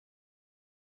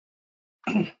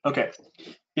Okay,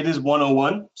 it is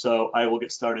 1:01, so I will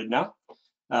get started now.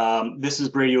 This is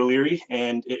Braden O'Leary,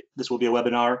 and this will be a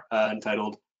webinar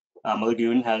entitled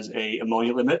Lagoon has a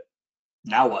ammonia limit.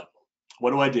 Now what?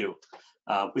 What do I do?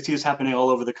 We see this happening all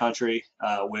over the country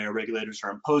where regulators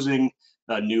are imposing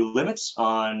new limits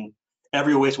on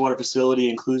every wastewater facility,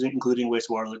 including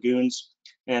wastewater lagoons.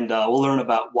 And we'll learn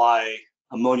about why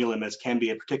ammonia limits can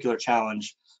be a particular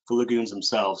challenge for lagoons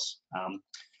themselves.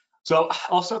 So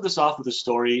I'll start this off with a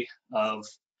story of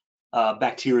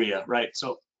bacteria, right?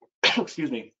 So,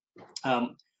 excuse me.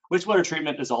 Wastewater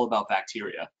treatment is all about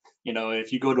bacteria. You know,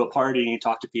 if you go to a party and you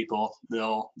talk to people,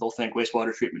 they'll think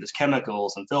wastewater treatment is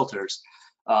chemicals and filters.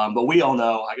 But we all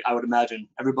know, I would imagine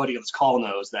everybody on this call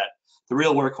knows that the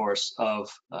real workhorse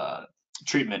of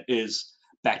treatment is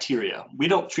bacteria. We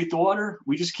don't treat the water,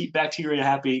 we just keep bacteria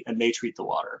happy and they treat the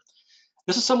water.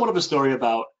 This is somewhat of a story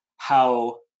about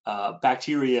how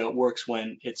bacteria works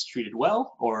when it's treated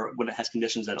well or when it has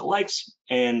conditions that it likes,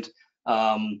 and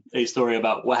a story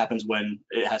about what happens when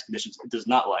it has conditions it does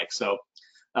not like. So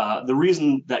the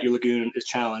reason that your lagoon is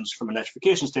challenged from a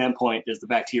nitrification standpoint is the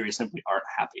bacteria simply aren't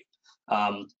happy.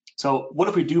 So what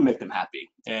if we do make them happy?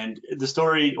 And the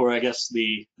story, or I guess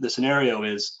the scenario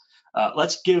is,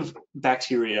 let's give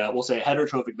bacteria, we'll say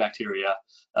heterotrophic bacteria,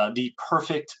 the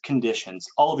perfect conditions,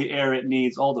 all the air it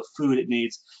needs, all the food it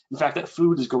needs. In fact, that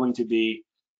food is going to be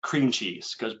cream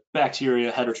cheese, because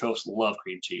bacteria, heterotrophs love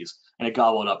cream cheese, and it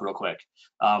gobble it up real quick.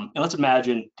 And let's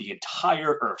imagine the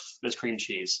entire Earth is cream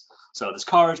cheese. So this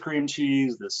car is cream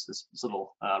cheese, this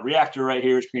little reactor right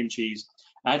here is cream cheese,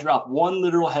 and I drop one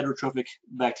literal heterotrophic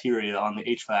bacteria on the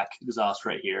HVAC exhaust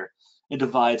right here. It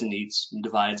divides and eats, and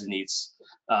divides and eats.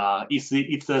 Eats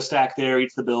the stack there,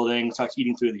 eats the building, starts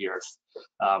eating through the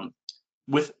earth.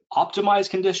 With optimized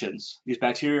conditions, these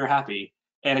bacteria are happy,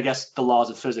 and I guess the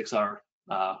laws of physics are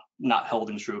not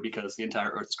holding true because the entire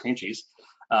earth is cream cheese.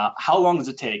 How long does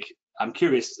it take? I'm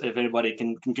curious if anybody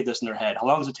can get this in their head. How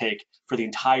long does it take for the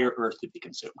entire earth to be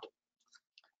consumed?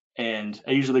 And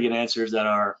I usually get answers that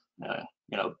are,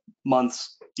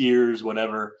 months, years,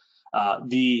 whatever.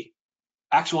 The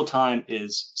actual time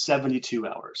is 72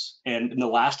 hours. And in the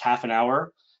last half an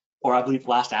hour, or I believe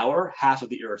last hour, half of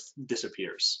the earth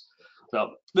disappears.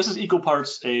 So this is equal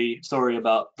parts a story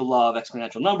about the law of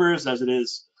exponential numbers as it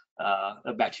is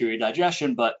a bacteria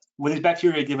digestion. But when these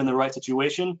bacteria given the right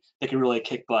situation, they can really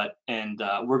kick butt. And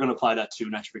we're going to apply that to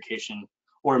nitrification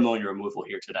or ammonia removal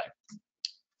here today.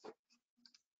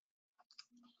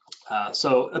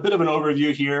 So a bit of an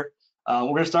overview here. We're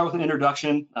going to start with an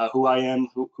introduction, who I am,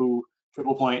 who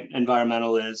Triple Point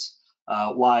Environmental is,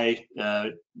 why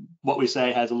what we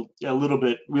say has we have a little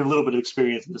bit of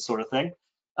experience in this sort of thing.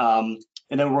 And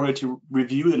then we're going to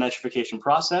review the nitrification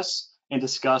process and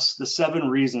discuss the 7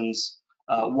 reasons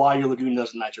why your lagoon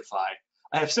doesn't nitrify.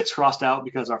 I have 6 crossed out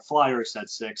because our flyer said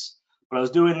 6, but I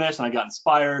was doing this and I got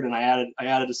inspired and I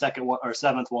added a second one or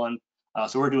 7th one,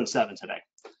 so we're doing 7 today.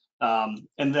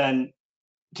 And then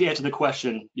to answer the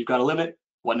question, you've got a limit.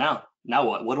 What now? Now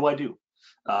what? What do I do?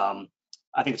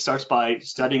 I think it starts by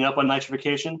studying up on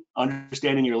nitrification,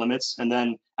 understanding your limits, and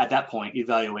then at that point,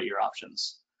 evaluate your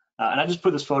options. And I just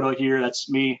put this photo here. That's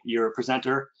me, your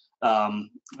presenter,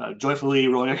 joyfully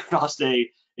rolling across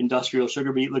a industrial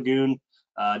sugar beet lagoon.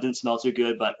 Didn't smell too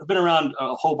good, but I've been around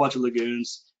a whole bunch of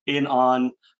lagoons, in,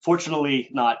 on, fortunately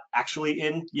not actually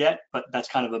in yet, but that's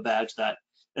kind of a badge that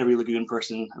every lagoon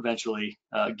person eventually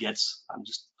gets. I'm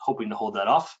just hoping to hold that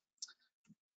off.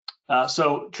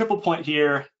 So Triple Point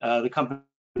here, the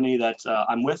company that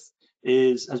I'm with,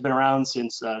 has been around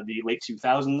since the late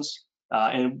 2000s.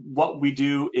 And what we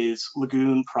do is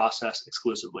lagoon process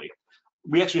exclusively.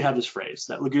 We actually have this phrase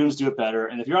that lagoons do it better.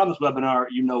 And if you're on this webinar,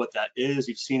 you know what that is.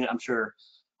 You've seen it, I'm sure,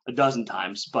 a dozen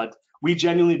times. But we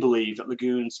genuinely believe that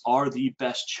lagoons are the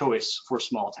best choice for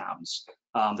small towns.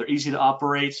 They're easy to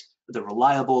operate, they're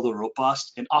reliable, they're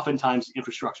robust, and oftentimes the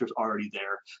infrastructure is already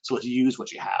there. So let's use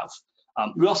what you have.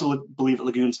 We also believe that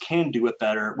lagoons can do it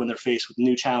better when they're faced with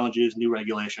new challenges, new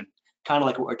regulation, kind of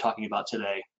like what we're talking about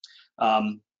today.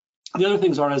 The other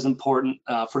things aren't as important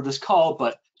for this call,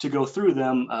 but to go through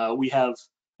them, we have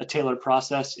a tailored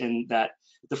process in that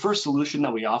the first solution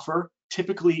that we offer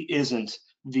typically isn't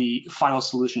the final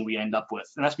solution we end up with.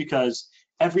 And that's because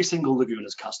every single lagoon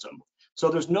is custom. So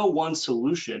there's no one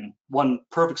solution, one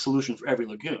perfect solution for every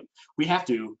lagoon. We have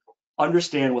to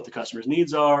understand what the customer's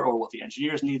needs are, or what the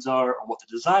engineer's needs are, or what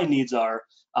the design needs are.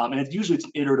 And it's usually an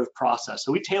iterative process.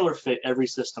 So we tailor fit every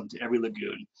system to every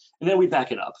lagoon, and then we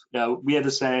back it up. We have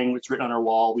the saying, it's written on our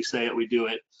wall, we say it, we do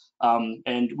it.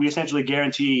 And we essentially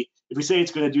guarantee, if we say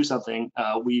it's going to do something,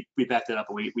 we back that up,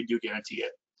 and we do guarantee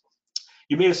it.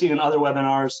 You may have seen in other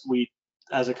webinars, we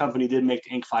as a company, did make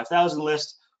the Inc. 5000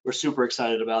 list. We're super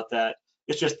excited about that.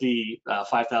 It's just the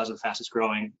 5,000 fastest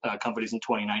growing companies in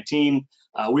 2019.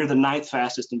 We're the 9th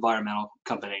fastest environmental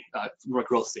company from a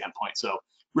growth standpoint. So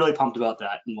really pumped about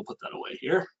that, and we'll put that away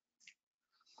here.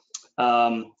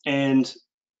 And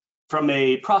from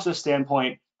a process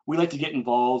standpoint, we like to get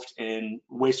involved in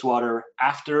wastewater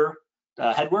after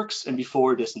headworks and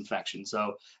before disinfection.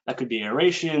 So that could be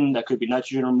aeration, that could be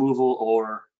nitrogen removal,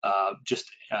 or just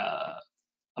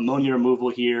ammonia removal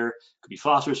here, could be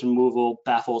phosphorus removal,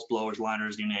 baffles, blowers,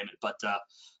 liners, you name it. But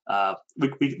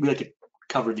we like to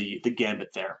cover the gambit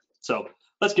there. So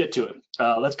let's get to it.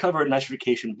 Let's cover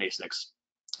nitrification basics.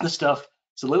 This stuff,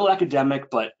 it's a little academic,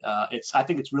 but I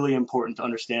think it's really important to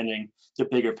understanding the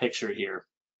bigger picture here.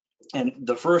 And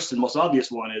the first and most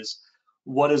obvious one is,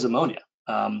 what is ammonia?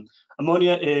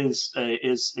 Ammonia is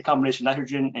a combination of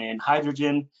nitrogen and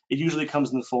hydrogen. It usually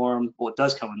comes in the form, well, it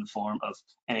does come in the form of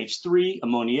NH3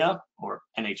 ammonia or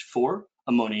NH4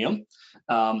 ammonium.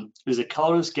 It is a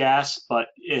colorless gas, but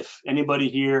if anybody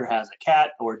here has a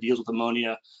cat or deals with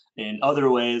ammonia in other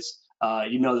ways,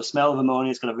 you know the smell of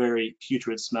ammonia is got a very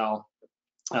putrid smell.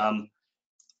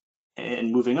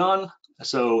 And moving on,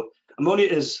 so ammonia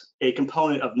is a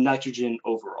component of nitrogen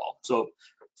overall. So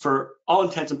for all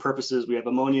intents and purposes, we have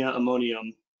ammonia,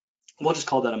 ammonium. We'll just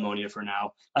call that ammonia for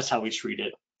now. That's how we treat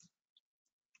it.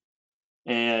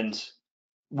 And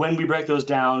when we break those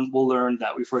down, we'll learn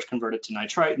that we first convert it to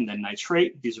nitrite and then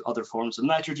nitrate. These are other forms of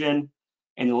nitrogen.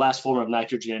 And the last form of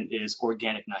nitrogen is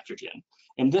organic nitrogen.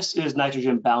 And this is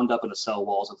nitrogen bound up in the cell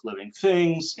walls of living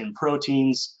things and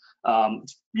proteins.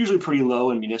 It's usually pretty low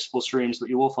in municipal streams, but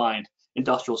you will find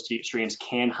industrial streams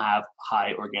can have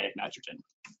high organic nitrogen.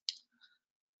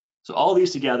 So all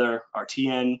these together are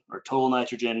TN, or total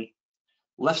nitrogen.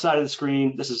 Left side of the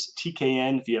screen, this is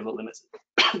TKN. If you have a limit,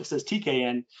 it says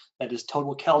TKN, that is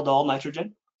total Kaldol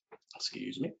nitrogen.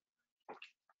 Excuse me.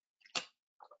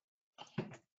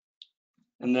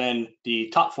 And then the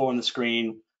top 4 on the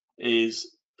screen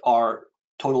is our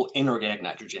total inorganic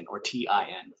nitrogen, or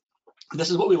TIN.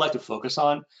 This is what we like to focus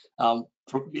on,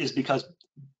 is because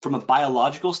from a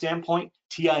biological standpoint,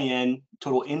 TIN,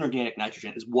 total inorganic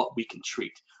nitrogen, is what we can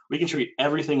treat. We can treat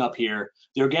everything up here.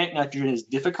 The organic nitrogen is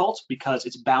difficult because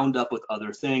it's bound up with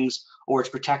other things, or it's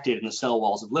protected in the cell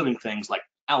walls of living things like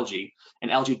algae, and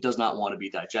algae does not want to be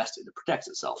digested. It protects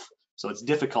itself. So it's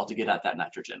difficult to get at that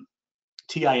nitrogen.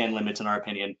 TIN limits, in our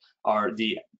opinion, are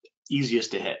the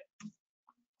easiest to hit.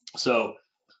 So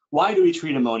why do we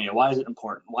treat ammonia? Why is it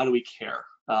important? Why do we care?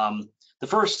 The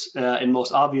first and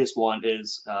most obvious one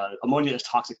is ammonia is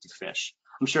toxic to fish.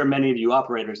 I'm sure many of you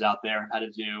operators out there had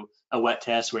to do a wet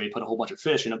test where you put a whole bunch of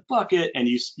fish in a bucket and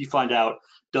you find out,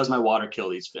 does my water kill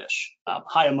these fish?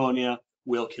 High ammonia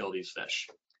will kill these fish.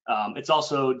 It's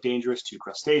also dangerous to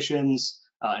crustaceans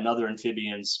and other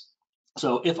amphibians.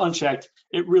 So if unchecked,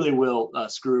 it really will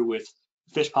screw with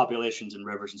fish populations in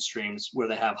rivers and streams where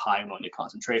they have high ammonia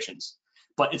concentrations.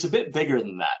 But it's a bit bigger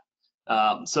than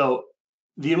that. So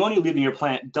the ammonia leaving your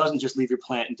plant doesn't just leave your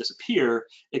plant and disappear.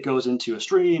 It goes into a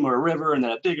stream or a river and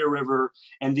then a bigger river.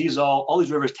 And all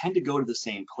these rivers tend to go to the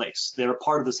same place. They're a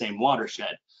part of the same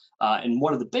watershed. And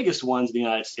one of the biggest ones in the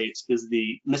United States is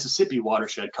the Mississippi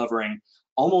watershed, covering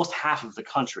almost half of the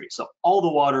country. So all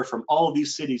the water from all of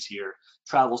these cities here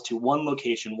travels to one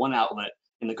location, one outlet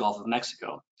in the Gulf of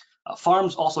Mexico.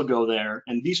 Farms also go there,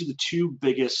 and these are the 2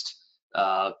 biggest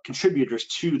contributors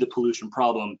to the pollution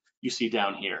problem you see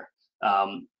down here.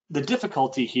 The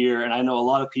difficulty here, and I know a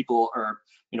lot of people are,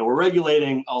 we're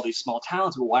regulating all these small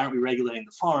towns, but why aren't we regulating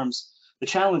the farms? The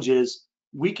challenge is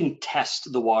we can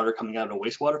test the water coming out of a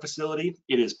wastewater facility.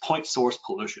 It is point source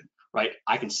pollution, right?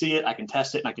 I can see it, I can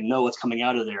test it, and I can know what's coming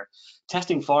out of there.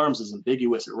 Testing farms is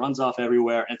ambiguous. It runs off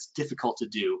everywhere, and it's difficult to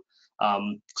do.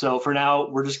 So for now,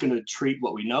 we're just going to treat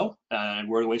what we know, and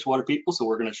we're the wastewater people, so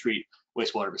we're going to treat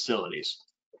wastewater facilities.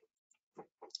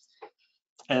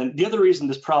 And the other reason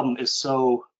this problem is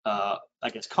so, I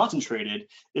guess, concentrated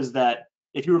is that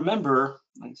if you remember,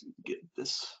 let's get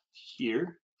this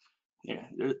here. Yeah,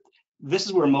 this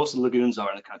is where most of the lagoons are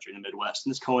in the country, in the Midwest,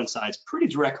 and this coincides pretty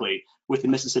directly with the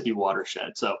Mississippi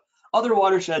watershed. So other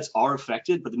watersheds are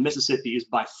affected, but the Mississippi is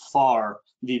by far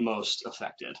the most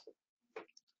affected.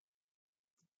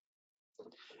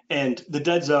 And the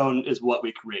dead zone is what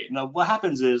we create. Now, what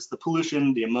happens is the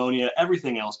pollution, the ammonia,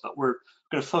 everything else, but we're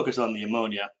going to focus on the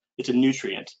ammonia. It's a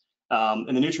nutrient, and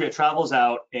the nutrient travels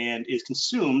out and is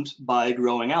consumed by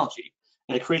growing algae.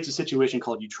 And it creates a situation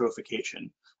called eutrophication.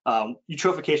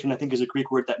 Eutrophication, I think, is a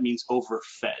Greek word that means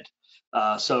overfed.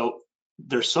 So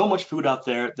there's so much food out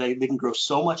there, they can grow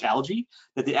so much algae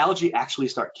that the algae actually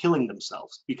start killing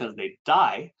themselves because they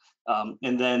die,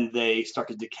 and then they start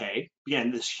to decay.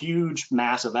 Again, this huge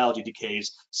mass of algae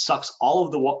decays, sucks all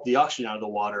of the oxygen out of the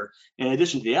water. In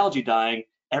addition to the algae dying,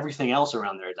 everything else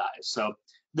around there dies. So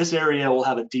this area will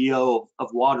have a DO of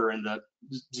water in the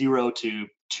 0 to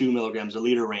 2 milligrams a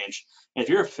liter range. And if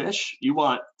you're a fish, you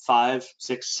want 5,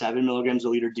 6, 7 milligrams a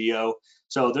liter DO.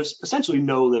 So there's essentially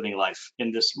no living life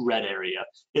in this red area.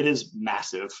 It is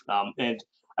massive. And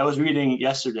I was reading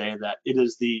yesterday that it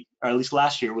is or at least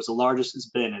last year, was the largest it's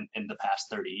been in the past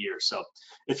 30 years. So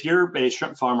if you're a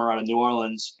shrimp farmer out of New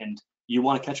Orleans and you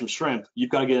want to catch some shrimp, you've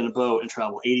got to get in a boat and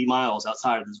travel 80 miles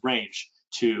outside of this range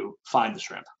to find the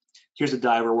shrimp. Here's a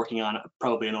diver working on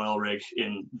probably an oil rig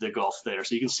in the Gulf there.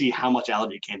 So you can see how much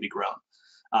algae can be grown.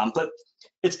 But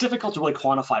it's difficult to really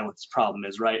quantify what this problem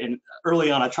is, right? And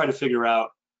early on, I tried to figure out,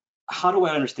 how do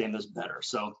I understand this better?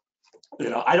 So,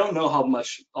 I don't know how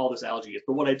much all this algae is,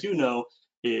 but what I do know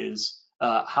is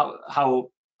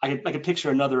how I can picture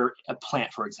a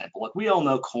plant, for example. Like we all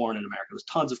know corn in America. There's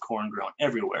tons of corn grown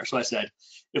everywhere. So I said,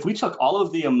 if we took all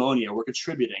of the ammonia we're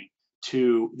contributing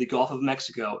to the Gulf of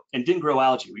Mexico and didn't grow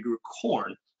algae, we grew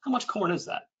corn, how much corn is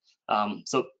that?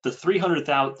 So the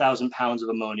 300,000 pounds of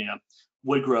ammonia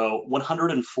would grow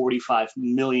 145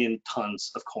 million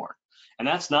tons of corn. And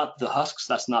that's not the husks,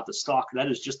 that's not the stalk, that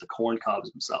is just the corn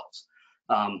cobs themselves.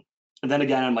 And then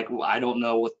again, I'm like, well, I don't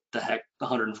know what the heck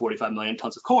 145 million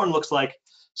tons of corn looks like.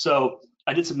 So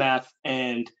I did some math,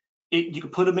 and you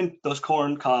could put them in those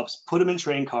corn cobs, put them in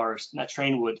train cars, and that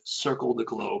train would circle the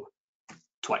globe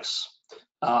twice.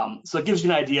 So it gives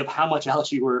you an idea of how much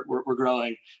algae we're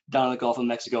growing down in the Gulf of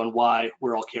Mexico and why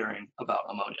we're all caring about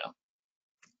ammonia.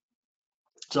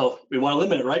 So we want to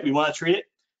limit it, right? We want to treat it.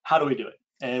 How do we do it?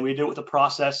 And we do it with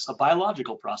a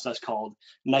biological process called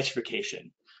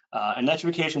nitrification. And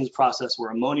nitrification is a process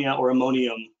where ammonia or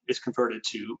ammonium is converted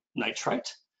to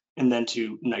nitrite and then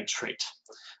to nitrate.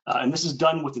 And this is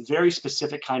done with a very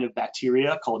specific kind of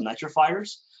bacteria called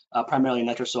nitrifiers, primarily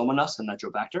Nitrosomonas and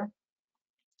Nitrobacter.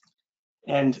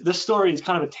 And this story is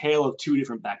kind of a tale of two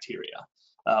different bacteria.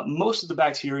 Most of the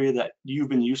bacteria that you've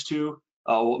been used to,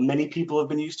 many people have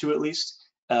been used to at least,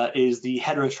 is the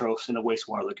heterotrophs in a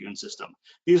wastewater lagoon system.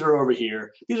 These are over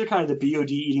here. These are kind of the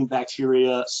BOD eating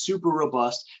bacteria, super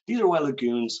robust. These are why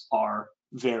lagoons are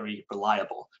very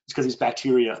reliable. It's because these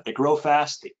bacteria, they grow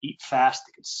fast, they eat fast,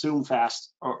 they consume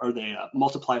fast, or they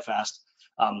multiply fast.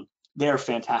 They are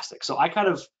fantastic. So I kind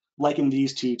of liken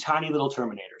these to tiny little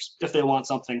terminators. If they want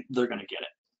something, they're gonna get it.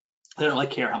 They don't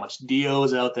care how much DO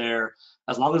is out there.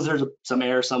 As long as there's some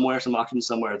air somewhere, some oxygen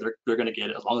somewhere, they're gonna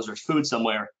get it. As long as there's food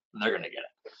somewhere, they're gonna get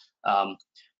it.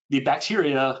 The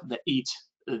bacteria that eat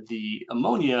the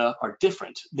ammonia are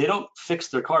different. They don't fix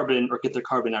their carbon or get their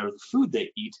carbon out of the food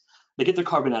they eat. They get their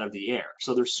carbon out of the air.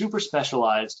 So they're super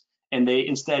specialized, and they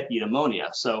instead eat ammonia.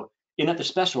 So in that they're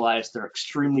specialized, they're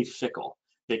extremely fickle.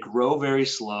 They grow very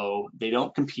slow. They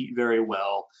don't compete very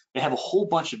well. They have a whole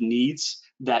bunch of needs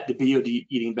that the BOD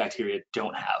eating bacteria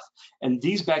don't have. And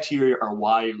these bacteria are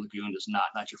why your lagoon does not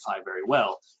nitrify very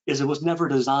well, is it was never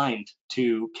designed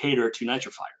to cater to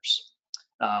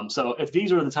nitrifiers. So if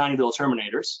these are the tiny little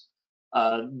terminators,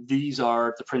 these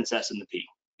are the princess and the pea.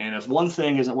 And if one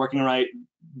thing isn't working right,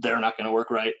 they're not gonna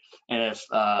work right. And if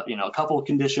a couple of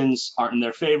conditions aren't in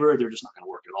their favor, they're just not gonna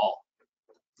work at all.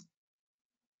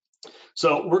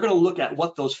 So we're going to look at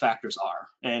what those factors are.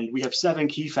 And we have 7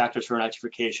 key factors for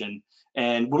nitrification.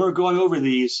 And when we're going over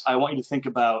these, I want you to think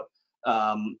about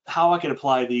how I can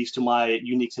apply these to my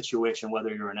unique situation,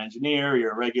 whether you're an engineer,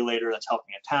 you're a regulator that's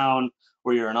helping a town,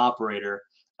 or you're an operator.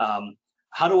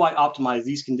 How do I optimize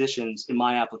these conditions in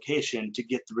my application to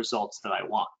get the results that I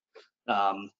want?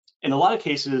 In a lot of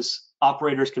cases,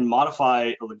 operators can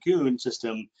modify a lagoon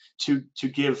system to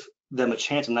give them a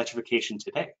chance of nitrification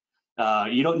today.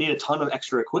 You don't need a ton of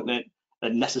extra equipment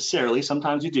necessarily.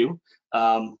 Sometimes you do,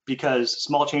 because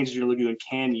small changes in your lagoon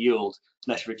can yield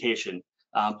nitrification.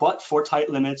 But for tight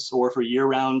limits or for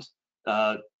year-round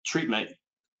treatment,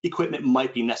 equipment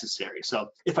might be necessary. So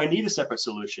if I need a separate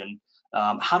solution,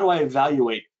 how do I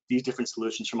evaluate these different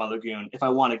solutions for my lagoon if I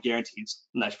want a guaranteed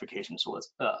nitrification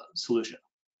solution?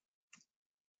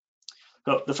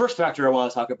 So the first factor I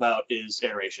want to talk about is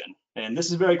aeration. And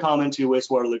this is very common to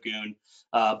wastewater lagoon,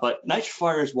 but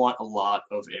nitrifiers want a lot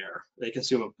of air. They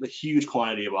consume a huge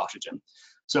quantity of oxygen.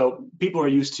 So people are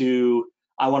used to,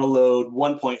 I want to load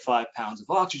 1.5 pounds of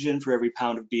oxygen for every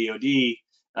pound of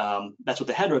BOD. That's what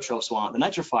the heterotrophs want. The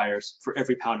nitrifiers, for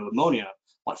every pound of ammonia,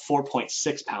 want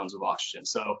 4.6 pounds of oxygen.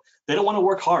 So they don't want to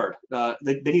work hard.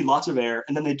 They need lots of air,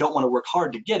 and then they don't want to work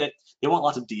hard to get it. They want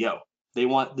lots of DO. They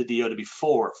want the DO to be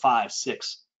 4, 5,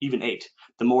 6, even 8.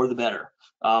 The more, the better.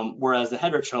 Whereas the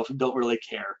heterotrophs don't really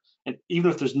care. And even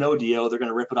if there's no DO, they're going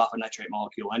to rip it off a nitrate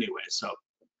molecule anyway. So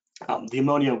the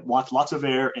ammonia wants lots of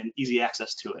air and easy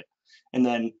access to it. And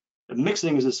then the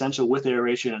mixing is essential with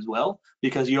aeration as well,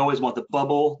 because you always want the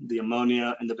bubble, the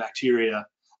ammonia, and the bacteria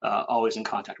always in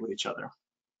contact with each other.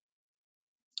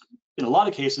 In a lot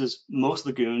of cases, most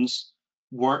lagoons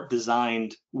weren't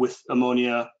designed with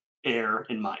ammonia air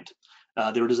in mind.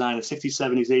 They were designed in the 60s,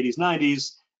 70s, 80s,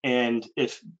 90s, and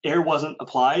if air wasn't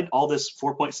applied, all this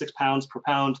 4.6 pounds per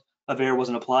pound of air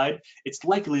wasn't applied, it's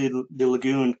likely the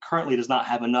lagoon currently does not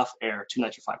have enough air to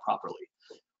nitrify properly.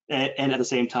 And at the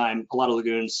same time, a lot of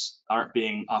lagoons aren't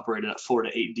being operated at 4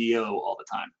 to 8 DO all the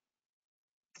time.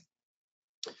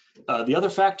 The other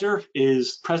factor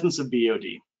is presence of BOD.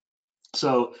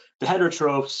 So the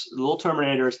heterotrophs, the little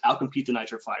terminators, outcompete the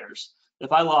nitrifiers.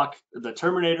 If I lock the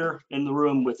terminator in the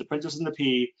room with the princess and the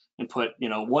pea and put,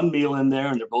 one meal in there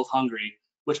and they're both hungry,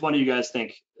 which one do you guys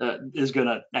think is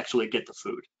gonna actually get the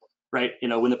food, right?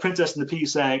 When the princess and the pea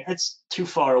is saying it's too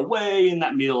far away and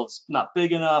that meal's not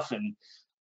big enough and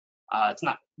it's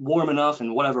not warm enough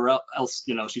and whatever else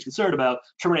she's concerned about,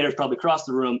 terminator's probably across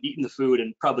the room eating the food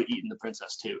and probably eating the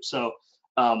princess too. So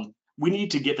we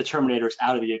need to get the terminators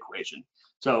out of the equation.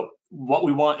 So what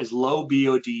we want is low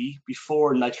BOD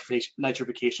before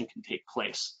nitrification can take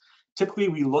place. Typically,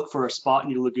 we look for a spot in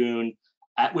your lagoon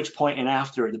at which point and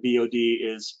after the BOD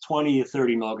is 20 to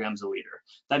 30 milligrams a liter.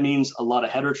 That means a lot of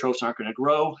heterotrophs aren't going to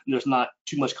grow, and there's not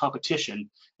too much competition,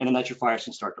 and the nitrifiers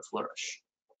can start to flourish.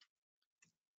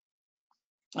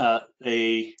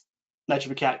 A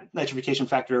nitrification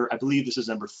factor, I believe this is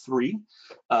number 3,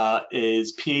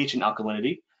 is pH and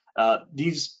alkalinity.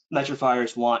 These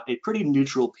nitrifiers want a pretty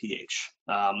neutral pH.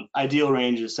 Ideal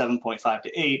range is 7.5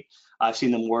 to 8. I've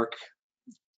seen them work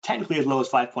technically as low as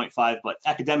 5.5, but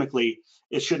academically,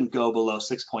 it shouldn't go below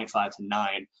 6.5 to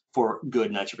 9 for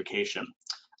good nitrification.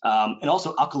 And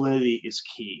also alkalinity is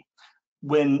key.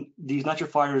 When these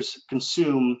nitrifiers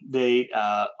consume, they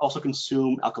also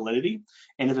consume alkalinity.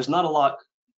 And if there's not a lot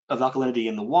of alkalinity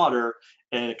in the water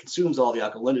and it consumes all the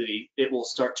alkalinity, it will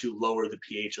start to lower the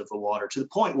pH of the water to the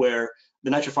point where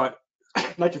the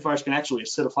nitrifiers can actually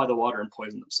acidify the water and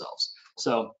poison themselves.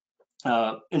 So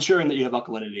ensuring that you have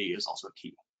alkalinity is also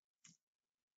key.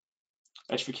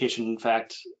 Nitrification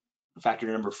factor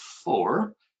number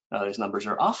 4, these numbers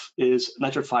are off, is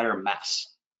nitrifier mass.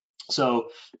 So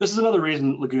this is another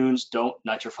reason lagoons don't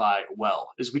nitrify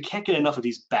well, is we can't get enough of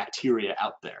these bacteria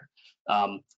out there.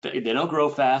 They don't grow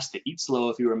fast, they eat slow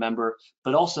if you remember,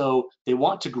 but also they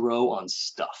want to grow on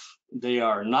stuff. They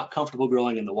are not comfortable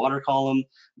growing in the water column.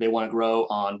 They want to grow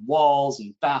on walls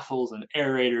and baffles and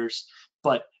aerators.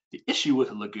 But the issue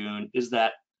with a lagoon is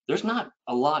that there's not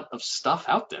a lot of stuff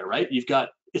out there, right?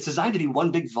 It's designed to be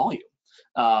one big volume.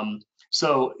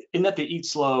 So in that they eat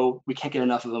slow, we can't get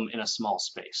enough of them in a small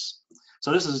space.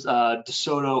 So this is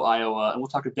DeSoto, Iowa, and we'll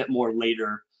talk a bit more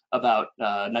later about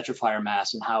nitrifier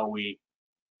mass and how we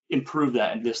improve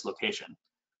that in this location.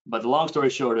 But the long story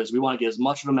short is we want to get as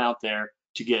much of them out there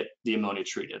to get the ammonia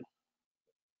treated.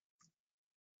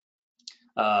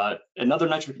 Another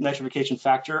nitrification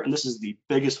factor, and this is the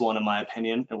biggest one in my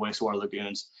opinion in wastewater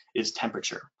lagoons, is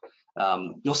temperature.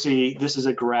 You'll see this is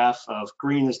a graph of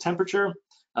green is temperature,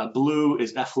 blue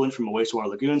is effluent from a wastewater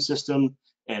lagoon system,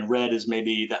 and red is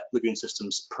maybe that lagoon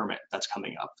system's permit that's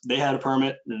coming up. They had a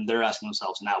permit and they're asking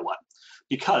themselves, now what?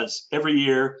 Because every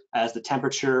year as the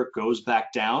temperature goes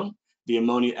back down, the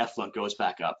ammonia effluent goes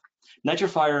back up.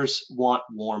 Nitrifiers want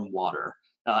warm water.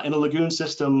 In a lagoon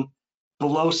system,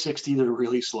 below 60, they're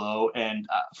really slow, and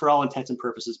for all intents and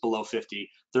purposes, below 50,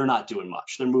 they're not doing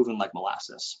much. They're moving like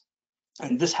molasses.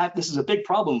 And this is a big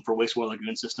problem for wastewater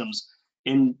lagoon systems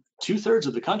in 2/3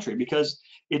 of the country because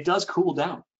it does cool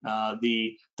down.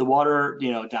 The water,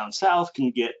 down south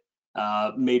can get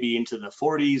maybe into the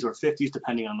 40s or 50s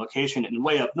depending on location, and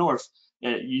way up north,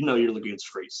 your lagoons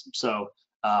freeze. So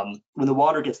when the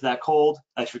water gets that cold,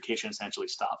 nitrification essentially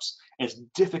stops. And it's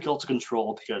difficult to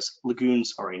control because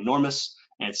lagoons are enormous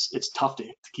and it's tough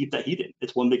to keep that heat in.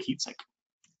 It's one big heat sink.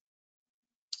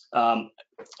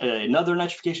 Another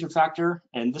nitrification factor,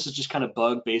 and this is just kind of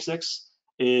bug basics,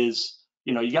 is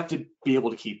you have to be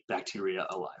able to keep bacteria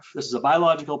alive. This is a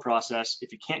biological process.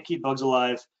 If you can't keep bugs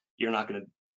alive, you're not going to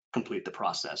complete the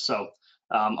process. So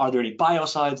are there any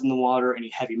biocides in the water, any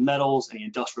heavy metals, any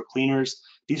industrial cleaners?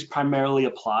 These primarily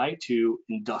apply to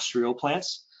industrial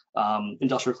plants.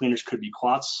 Industrial cleaners could be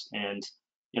quats, and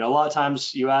a lot of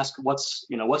times you ask what's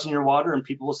in your water, and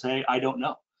people will say, I don't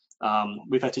know.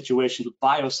 We've had situations with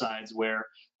biocides where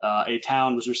a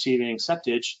town was receiving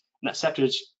septage, and that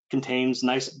septage contains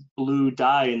nice blue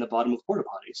dye in the bottom of porta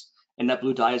potties, and that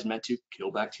blue dye is meant to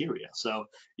kill bacteria. So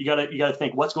you gotta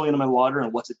think, what's going into my water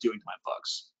and what's it doing to my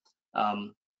bugs.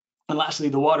 And lastly,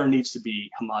 the water needs to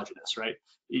be homogeneous, right?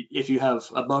 If you have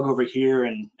a bug over here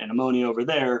and ammonia over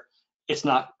there, it's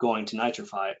not going to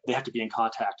nitrify. They have to be in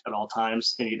contact at all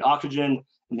times. They need oxygen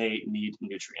and they need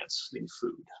nutrients, they need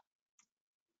food.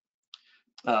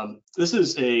 This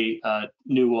is a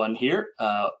new one here.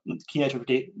 The key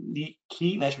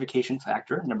nitrification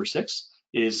factor, number 6,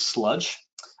 is sludge.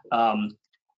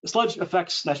 The sludge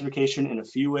affects nitrification in a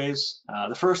few ways.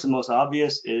 The first and most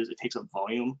obvious is it takes up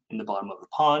volume in the bottom of the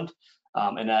pond.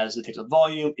 And as it takes up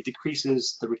volume, it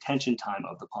decreases the retention time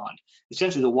of the pond.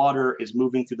 Essentially, the water is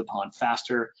moving through the pond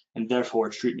faster, and therefore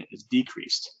treatment is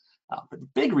decreased. But the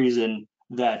big reason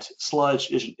that sludge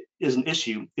is an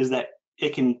issue is that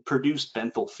it can produce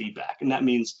benthal feedback, and that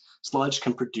means sludge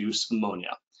can produce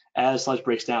ammonia. As sludge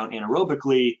breaks down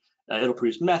anaerobically, it'll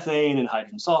produce methane and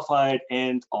hydrogen sulfide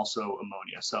and also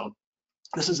ammonia. So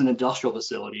this is an industrial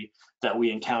facility that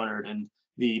we encountered, and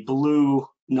the blue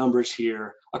numbers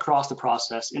here across the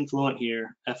process, influent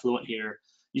here, effluent here.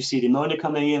 You see the ammonia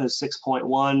coming in as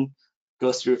 6.1,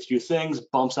 goes through a few things,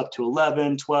 bumps up to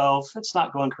 11, 12. It's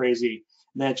not going crazy.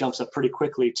 And then it jumps up pretty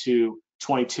quickly to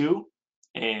 22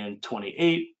 and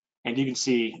 28. And you can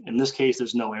see in this case,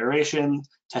 there's no aeration,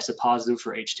 tested positive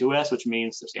for H2S, which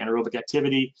means there's anaerobic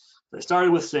activity. They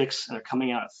started with 6 and they're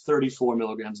coming out at 34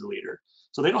 milligrams a liter.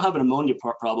 So they don't have an ammonia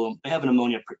problem, they have an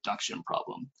ammonia production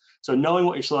problem. So knowing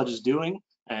what your sludge is doing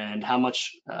and how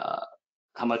much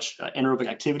anaerobic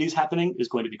activity is happening is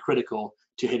going to be critical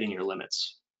to hitting your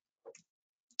limits.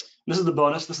 This is the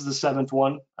bonus. This is the 7th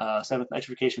one, 7th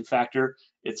nitrification factor.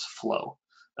 It's flow.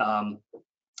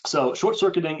 So short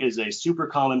circuiting is a super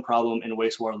common problem in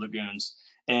wastewater lagoons,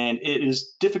 and it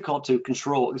is difficult to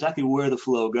control exactly where the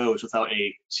flow goes without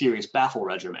a serious baffle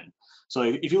regimen. So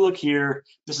if you look here,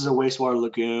 this is a wastewater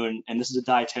lagoon, and this is a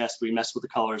dye test. We messed with the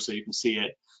colors so you can see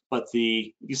it. But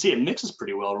you see it mixes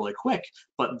pretty well really quick,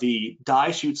 but the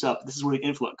dye shoots up. This is where the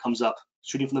influent comes up,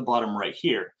 shooting from the bottom right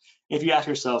here. If you ask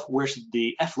yourself, where should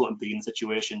the effluent be in the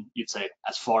situation, you'd say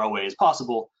as far away as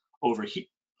possible over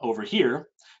here.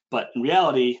 But in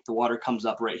reality, the water comes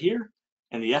up right here,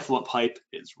 and the effluent pipe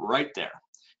is right there.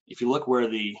 If you look where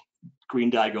the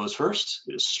green dye goes first,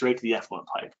 it is straight to the effluent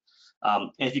pipe.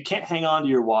 And if you can't hang on to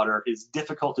your water, it's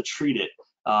difficult to treat it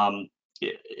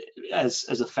as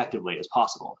effectively as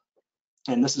possible.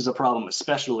 And this is a problem,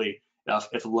 especially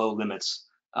if low limits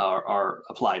are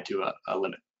applied to a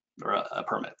limit or a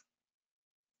permit.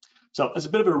 So as a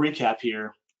bit of a recap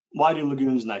here, why do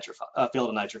lagoons fail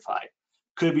to nitrify?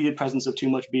 Could be the presence of too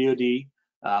much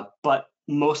BOD, but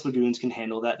most lagoons can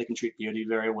handle that. They can treat BOD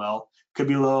very well. Could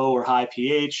be low or high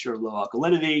pH or low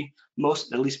alkalinity.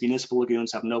 Most, at least municipal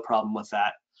lagoons, have no problem with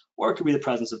that. Or it could be the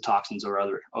presence of toxins or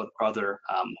other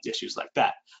issues like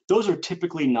that. Those are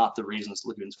typically not the reasons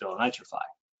lagoons fail to nitrify.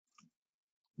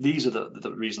 These are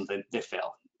the reasons they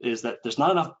fail, is that there's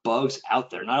not enough bugs out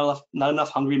there, not enough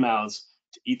hungry mouths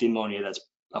to eat the ammonia that's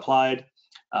applied.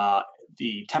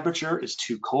 The temperature is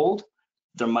too cold.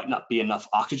 There might not be enough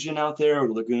oxygen out there, or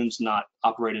the lagoon's not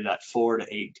operated at 4 to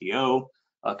 8 DO.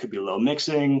 Could be low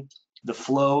mixing. The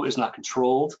flow is not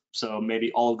controlled, so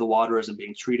maybe all of the water isn't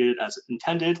being treated as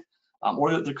intended,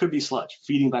 or there could be sludge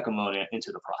feeding back ammonia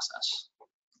into the process.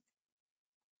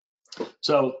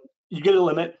 So you get a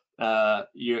limit,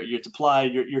 you're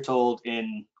applied, you're told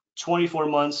in 24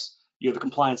 months, you have a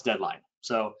compliance deadline.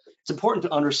 So it's important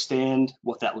to understand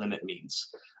what that limit means.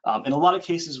 In a lot of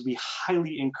cases, we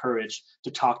highly encourage to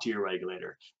talk to your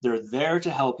regulator. They're there to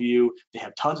help you. They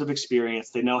have tons of experience.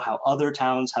 They know how other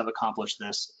towns have accomplished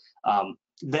this.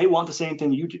 They want the same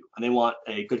thing you do, and they want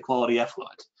a good quality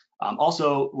effluent.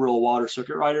 Also, rural water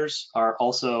circuit riders are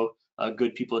also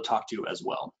good people to talk to as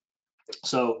well.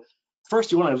 So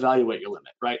first, you want to evaluate your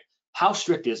limit, right? How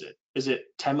strict is it? Is it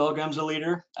 10 milligrams a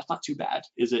liter? That's not too bad.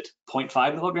 Is it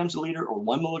 0.5 milligrams a liter or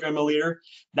 1 milligram a liter?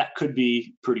 That could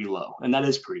be pretty low, and that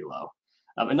is pretty low.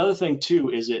 Another thing too,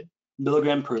 is it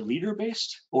milligram per liter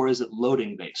based or is it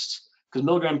loading based? Because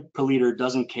milligram per liter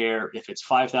doesn't care if it's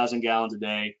 5,000 gallons a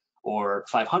day or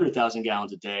 500,000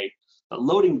 gallons a day, but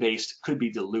loading based could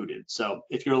be diluted. So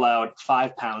if you're allowed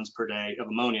 5 pounds per day of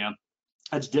ammonia,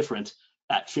 that's different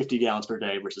at 50 gallons per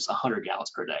day versus 100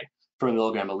 gallons per day from a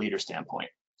milligram a liter standpoint.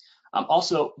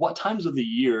 Also, what times of the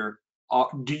year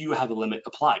do you have a limit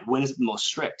applied? When is it the most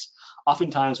strict?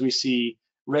 Oftentimes we see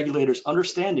regulators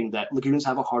understanding that lagoons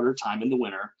have a harder time in the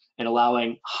winter and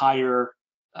allowing higher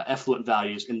effluent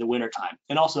values in the winter time.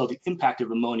 And also the impact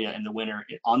of ammonia in the winter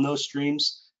on those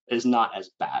streams is not as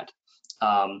bad.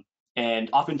 And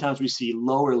oftentimes we see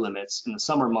lower limits in the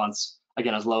summer months,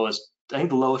 again, as low as, I think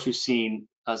the lowest we've seen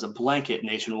as a blanket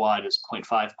nationwide is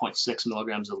 0.5, 0.6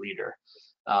 milligrams a liter.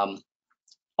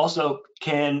 Also,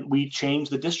 can we change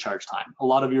the discharge time? A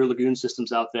lot of your lagoon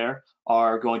systems out there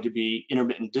are going to be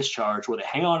intermittent discharge where they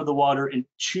hang on to the water and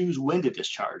choose when to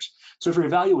discharge. So if you're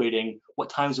evaluating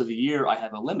what times of the year I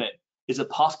have a limit, is it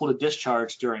possible to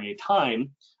discharge during a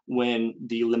time when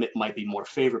the limit might be more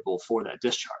favorable for that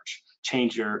discharge?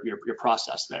 Change your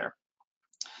process there.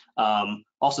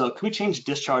 Also, can we change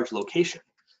discharge location?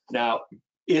 Now,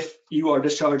 if you are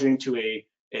discharging to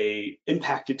a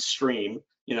impacted stream,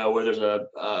 where there's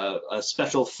a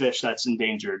special fish that's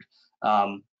endangered,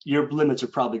 your limits are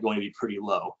probably going to be pretty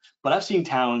low. But I've seen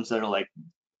towns that are like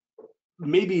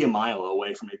maybe a mile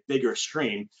away from a bigger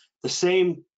stream, the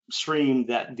same stream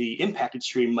that the impacted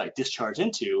stream might discharge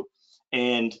into,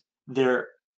 and their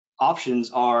options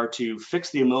are to fix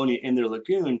the ammonia in their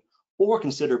lagoon or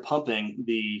consider pumping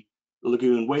the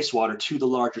lagoon wastewater to the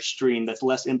larger stream that's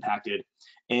less impacted.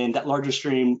 And that larger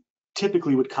stream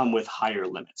typically would come with higher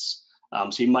limits.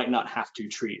 So you might not have to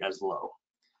treat as low.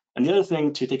 And the other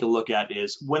thing to take a look at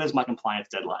is, when is my compliance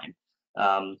deadline?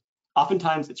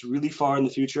 Oftentimes it's really far in the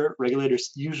future.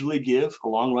 Regulators usually give a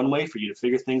long runway for you to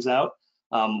figure things out.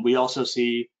 We also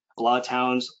see a lot of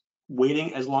towns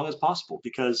waiting as long as possible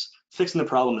because fixing the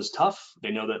problem is tough.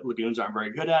 They know that lagoons aren't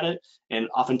very good at it, and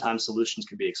oftentimes solutions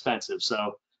can be expensive.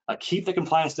 So keep the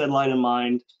compliance deadline in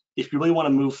mind. If you really want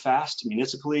to move fast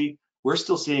municipally, we're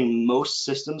still seeing most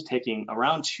systems taking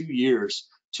around 2 years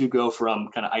to go from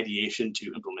kind of ideation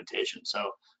to implementation.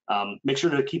 So make sure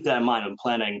to keep that in mind when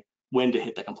planning when to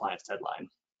hit the compliance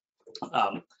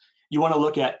deadline. You want to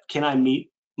look at, can I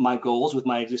meet my goals with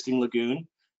my existing lagoon?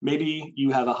 Maybe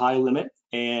you have a high limit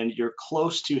and you're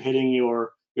close to hitting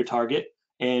your target,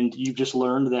 and you've just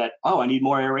learned that, oh, I need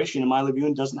more aeration and my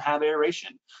lagoon doesn't have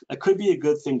aeration. That could be a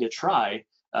good thing to try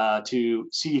to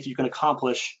see if you can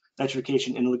accomplish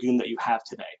nitrification in the lagoon that you have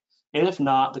today. And if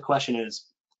not, the question is,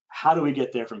 how do we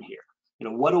get there from here?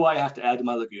 What do I have to add to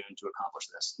my lagoon to accomplish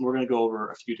this? And we're going to go over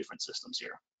a few different systems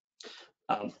here.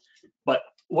 But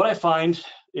what I find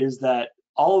is that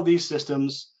all of these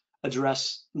systems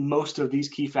address most of these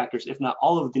key factors, if not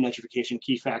all of the nitrification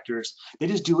key factors. They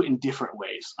just do it in different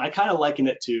ways. I kind of liken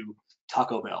it to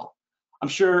Taco Bell. I'm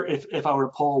sure if I were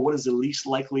to poll what is the least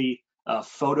likely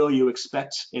photo you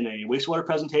expect in a wastewater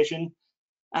presentation,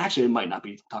 actually it might not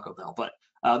be Taco Bell, but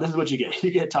this is what you get.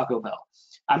 You get Taco Bell.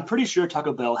 I'm pretty sure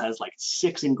Taco Bell has like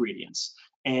 6 ingredients,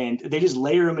 and they just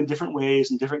layer them in different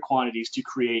ways and different quantities to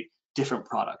create different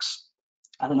products.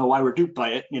 I don't know why we're duped by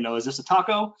it. Is this a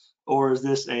taco or is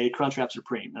this a Crunchwrap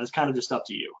Supreme? And it's kind of just up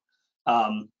to you.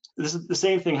 This is the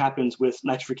same thing happens with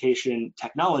nitrification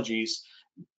technologies.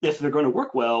 If they're going to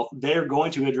work well, they're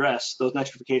going to address those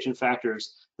nitrification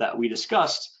factors that we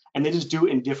discussed, and they just do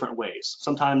it in different ways.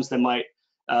 Sometimes they might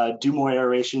do more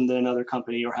aeration than another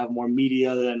company or have more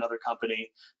media than another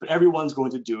company, but everyone's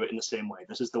going to do it in the same way.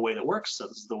 This is the way that works, so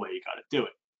this is the way you got to do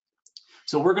it.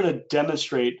 So we're going to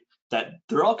demonstrate that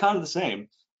they're all kind of the same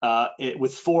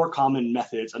with 4 common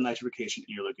methods of nitrification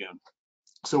in your lagoon.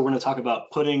 So we're going to talk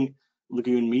about putting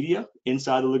lagoon media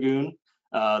inside the lagoon.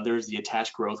 There's the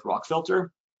attached growth rock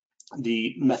filter,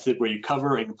 the method where you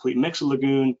cover a complete mix of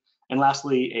lagoon, and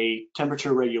lastly, a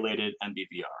temperature regulated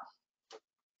MBBR.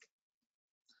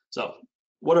 So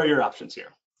what are your options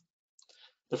here?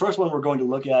 The first one we're going to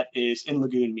look at is in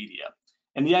lagoon media.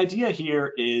 And the idea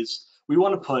here is we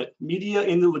want to put media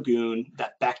in the lagoon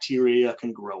that bacteria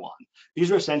can grow on.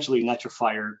 These are essentially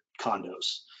nitrifier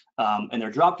condos. And they're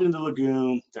dropped into the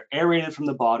lagoon, they're aerated from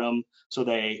the bottom, so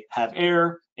they have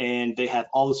air and they have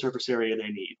all the surface area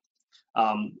they need.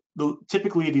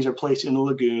 Typically, these are placed in the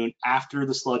lagoon after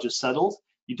the sludge is settled.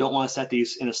 You don't want to set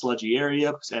these in a sludgy area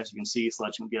because, as you can see,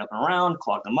 sludge can get up and around,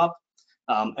 clog them up.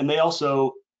 And they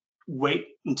also wait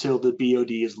until the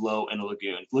BOD is low in the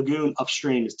lagoon. Lagoon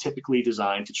upstream is typically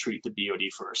designed to treat the BOD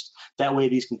first. That way,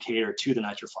 these can cater to the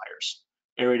nitrifiers.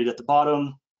 Aerated at the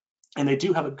bottom, and they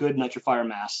do have a good nitrifier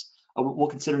mass. We'll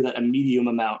consider that a medium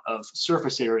amount of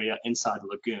surface area inside the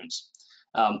lagoons.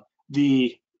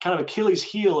 The kind of Achilles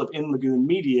heel of in-lagoon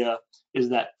media is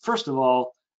that, first of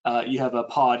all, you have a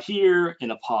pod here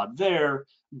and a pod there,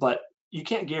 but you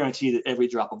can't guarantee that every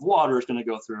drop of water is going to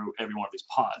go through every one of these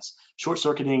pods. Short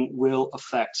circuiting will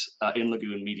affect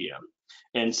in-lagoon media.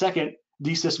 And second,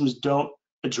 these systems don't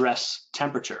address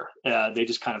temperature. They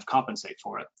just kind of compensate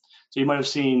for it. So you might have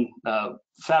seen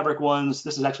fabric ones.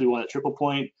 This is actually one that Triple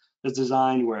Point is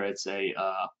designed, where it's a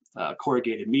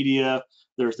corrugated media.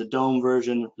 There's the dome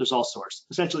version. There's all sorts.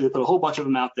 Essentially, they put a whole bunch of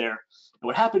them out there. And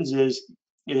what happens is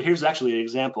Here's actually an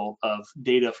example of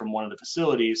data from one of the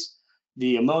facilities.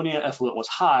 The ammonia effluent was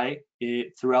high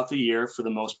throughout the year for the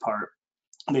most part.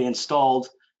 They installed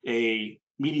a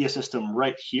media system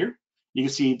right here. You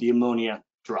can see the ammonia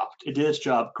dropped. It did its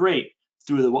job great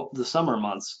through the summer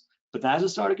months, but as it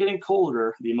started getting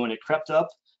colder, the ammonia crept up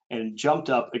and jumped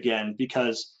up again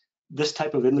because this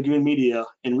type of in-lagoon media,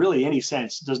 in really any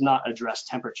sense, does not address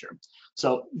temperature.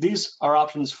 So these are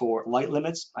options for light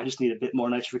limits. I just need a bit more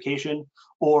nitrification,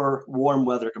 or warm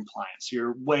weather compliance.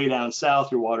 You're way down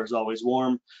south, your water is always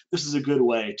warm. This is a good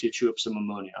way to chew up some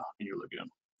ammonia in your lagoon.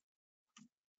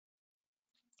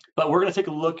 But we're going to take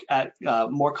a look at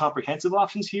more comprehensive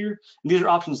options here. And these are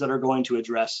options that are going to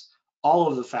address all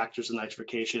of the factors of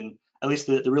nitrification, at least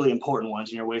the really important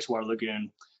ones in your wastewater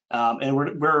lagoon. And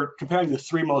we're comparing the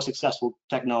 3 most successful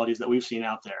technologies that we've seen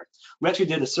out there. We actually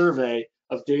did a survey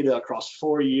of data across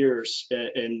 4 years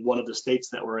in one of the states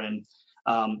that we're in.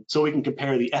 So we can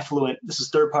compare the effluent, this is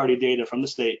third-party data from the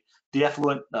state, the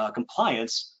effluent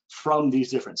compliance from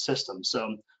these different systems.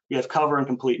 So we have cover and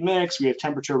complete mix, we have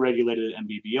temperature regulated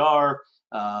MBBR,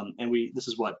 and this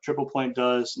is what Triple Point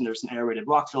does, and there's an aerated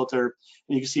rock filter.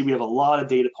 And you can see we have a lot of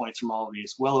data points from all of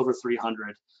these, well over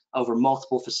 300 over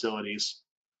multiple facilities.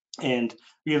 And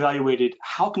we evaluated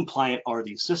how compliant are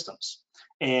these systems.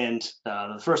 And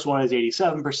the first one is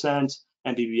 87%,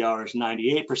 MBBR is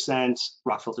 98%,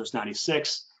 rock filter is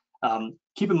 96%.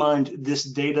 Keep in mind, this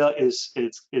data is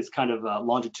kind of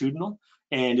longitudinal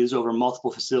and is over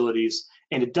multiple facilities,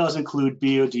 and it does include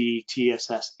BOD,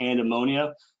 TSS, and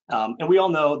ammonia. And we all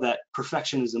know that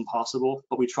perfection is impossible,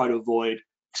 but we try to avoid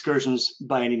excursions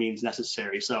by any means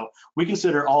necessary. So we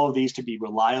consider all of these to be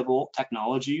reliable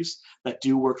technologies that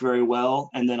do work very well.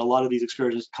 And then a lot of these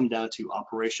excursions come down to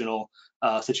operational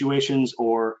situations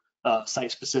or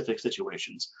site-specific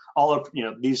situations. All of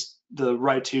the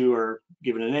right 2 are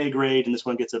given an A grade, and this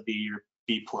one gets a B or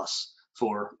B+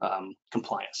 for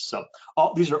compliance. So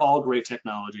these are all great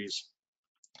technologies.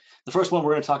 The first one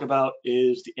we're going to talk about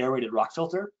is the aerated rock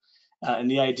filter.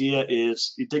 And the idea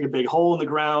is you dig a big hole in the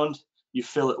ground, you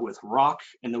fill it with rock,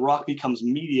 and the rock becomes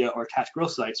media or attached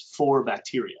growth sites for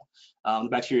bacteria. The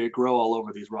bacteria grow all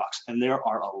over these rocks, and there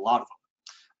are a lot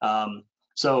of them.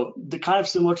 So the kind of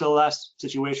similar to the last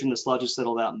situation, the sludge is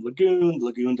settled out in the lagoon. The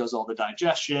lagoon does all the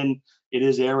digestion. It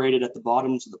is aerated at the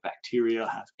bottom, so the bacteria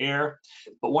have air.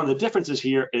 But one of the differences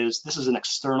here is this is an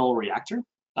external reactor.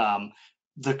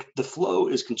 The flow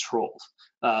is controlled.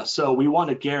 So we want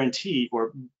to guarantee,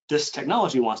 or this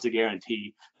technology wants to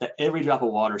guarantee, that every drop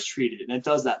of water is treated, and it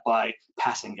does that by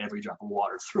passing every drop of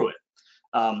water through it.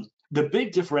 The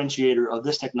big differentiator of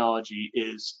this technology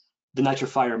is the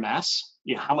nitrifier mass,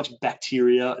 how much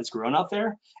bacteria is grown out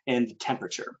there, and the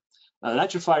temperature. The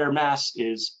nitrifier mass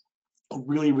is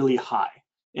really, really high,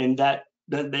 and that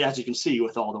as you can see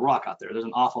with all the rock out there, there's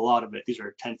an awful lot of it. These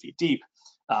are 10 feet deep,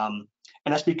 and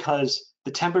that's because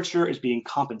the temperature is being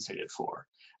compensated for.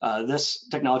 This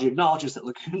technology acknowledges that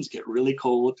lagoons get really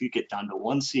cold if you get down to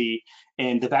 1C,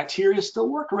 and the bacteria still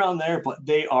work around there, but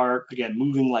they are, again,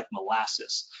 moving like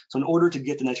molasses. So in order to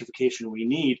get the nitrification we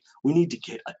need to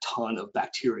get a ton of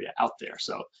bacteria out there.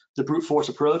 So the brute force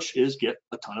approach is get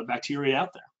a ton of bacteria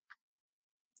out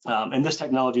there. And this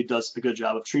technology does a good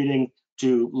job of treating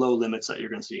to low limits that you're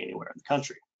going to see anywhere in the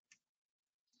country.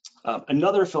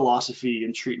 Another philosophy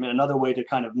in treatment, another way to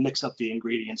kind of mix up the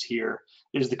ingredients here,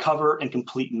 is the cover and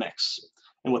complete mix.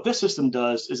 And what this system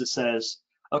does is it says,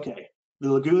 okay,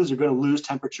 the lagoons are going to lose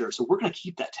temperature, so we're going to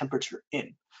keep that temperature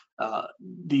in.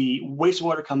 The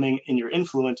wastewater coming in your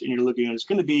influent in your lagoon is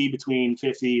going to be between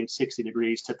 50 and 60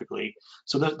 degrees typically,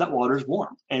 so that water is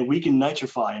warm, and we can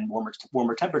nitrify in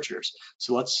warmer temperatures.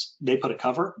 So they put a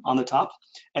cover on the top,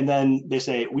 and then they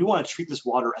say we want to treat this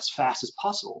water as fast as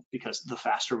possible, because the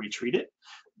faster we treat it,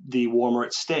 the warmer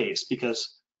it stays,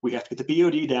 because we have to get the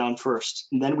BOD down first,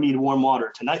 and then we need warm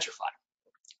water to nitrify.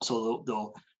 So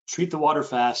they'll treat the water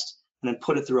fast and then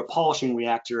put it through a polishing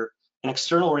reactor, an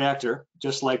external reactor,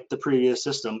 just like the previous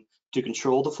system, to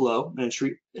control the flow and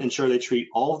ensure they treat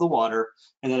all of the water,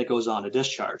 and then it goes on to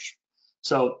discharge.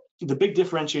 So the big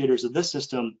differentiators of this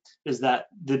system is that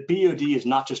the BOD is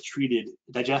not just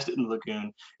digested in the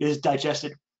lagoon, it is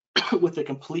digested with a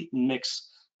complete mix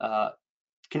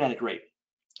kinetic rate.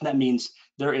 That means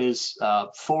there is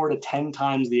 4 to 10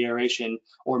 times the aeration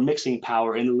or mixing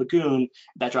power in the lagoon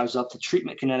that drives up the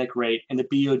treatment kinetic rate, and the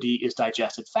BOD is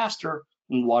digested faster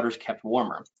and water is kept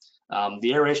warmer.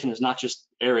 The aeration is not just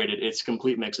aerated, it's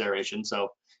complete mix aeration. So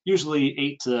usually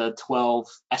 8 to 12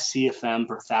 SCFM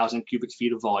per 1,000 cubic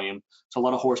feet of volume. So a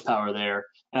lot of horsepower there.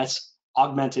 And that's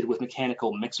augmented with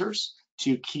mechanical mixers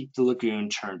to keep the lagoon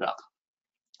churned up.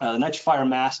 The nitrifier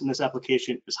mass in this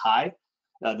application is high.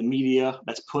 The media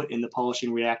that's put in the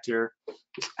polishing reactor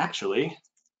is actually, I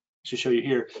should show you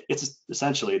here, it's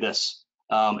essentially this.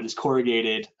 It is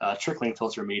corrugated trickling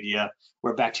filter media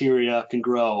where bacteria can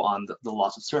grow on the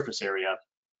loss of surface area.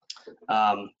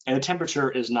 And the temperature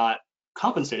is not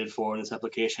compensated for in this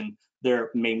application.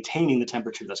 They're maintaining the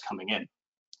temperature that's coming in.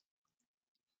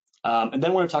 And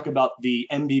then we're going to talk about the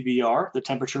MBBR, the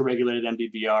temperature regulated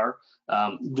MBBR.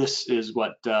 This is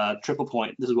what triple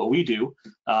point, this is what we do.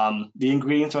 The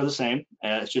ingredients are the same,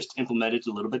 it's just implemented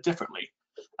a little bit differently.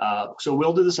 So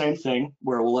we'll do the same thing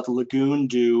where we'll let the Lagoon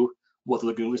do what the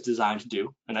Lagoon was designed to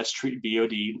do, and that's treat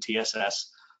BOD and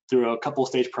TSS through a couple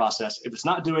stage process. If it's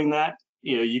not doing that,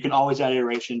 you can always add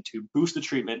aeration to boost the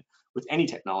treatment with any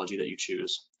technology that you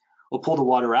choose. We'll pull the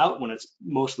water out when it's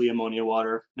mostly ammonia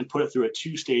water and put it through a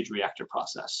 2-stage reactor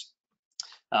process.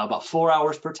 About 4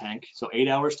 hours per tank, so 8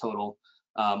 hours total.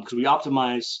 Because we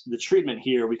optimize the treatment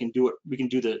here, we can do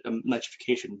the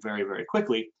nitrification very, very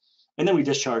quickly, and then we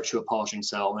discharge to a polishing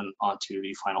cell and onto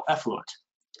the final effluent.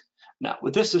 Now,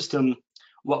 with this system,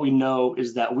 what we know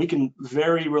is that we can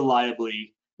very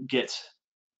reliably get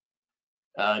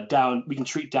we can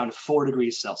treat down to 4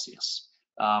 degrees Celsius.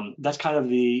 That's kind of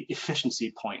the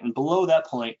efficiency point, and below that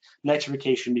point,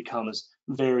 nitrification becomes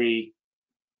very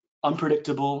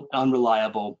unpredictable,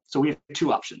 unreliable. So we have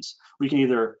 2 options. We can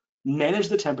either manage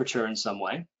the temperature in some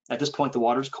way. At this point, the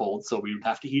water is cold, so we would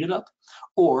have to heat it up,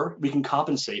 or we can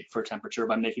compensate for temperature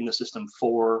by making the system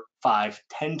 4, 5,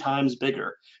 10 times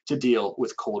bigger to deal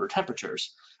with colder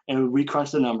temperatures. And we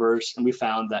crunched the numbers, and we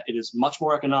found that it is much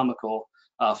more economical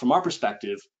from our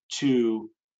perspective to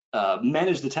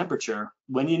manage the temperature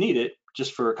when you need it,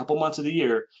 just for a couple months of the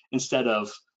year, instead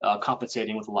of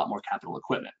compensating with a lot more capital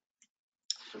equipment.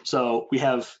 So we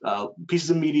have pieces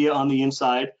of media on the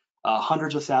inside,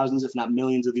 hundreds of thousands, if not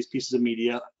millions of these pieces of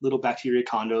media, little bacteria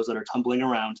condos that are tumbling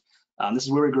around. This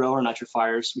is where we grow our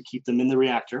nitrifiers. We keep them in the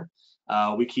reactor.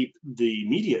 We keep the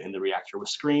media in the reactor with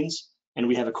screens, and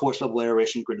we have a coarse level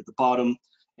aeration grid at the bottom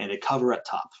and a cover at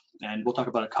top. And we'll talk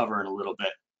about a cover in a little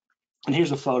bit. And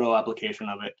here's a photo application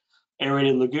of it.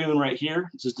 Aerated lagoon right here.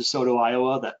 This is DeSoto,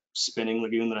 Iowa, that spinning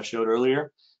lagoon that I showed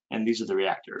earlier. And these are the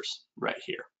reactors right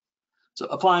here. So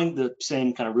applying the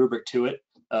same kind of rubric to it,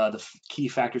 the key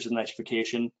factors of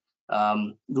nitrification,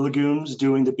 the lagoons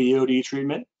doing the BOD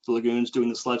treatment, the lagoons doing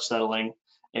the sludge settling,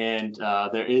 and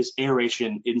there is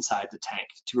aeration inside the tank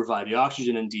to provide the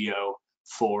oxygen and DO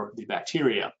for the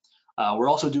bacteria. We're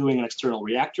also doing an external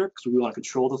reactor because we want to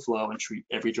control the flow and treat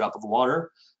every drop of water.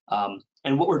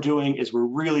 And what we're doing is we're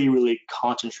really, really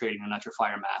concentrating the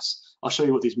nitrifier mass. I'll show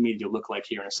you what these media look like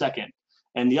here in a second.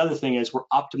 And the other thing is we're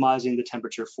optimizing the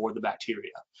temperature for the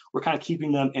bacteria. We're kind of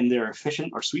keeping them in their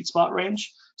efficient or sweet spot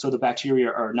range, so the bacteria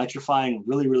are nitrifying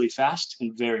really, really fast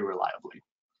and very reliably.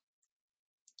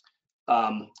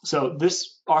 So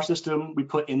our system we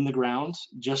put in the ground,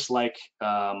 just like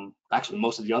actually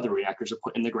most of the other reactors are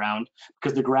put in the ground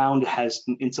because the ground has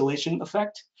an insulation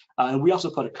effect, and we also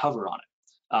put a cover on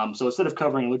it. So instead of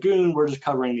covering a lagoon, we're just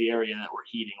covering the area that we're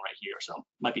heating right here. So it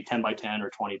might be 10 by 10 or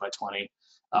 20 by 20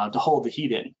 to hold the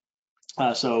heat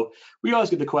in. So we always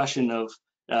get the question of,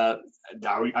 are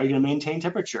you going to maintain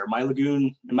temperature? My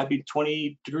lagoon, it might be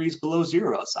 20 degrees below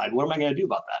zero outside. What am I going to do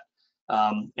about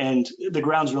that? And the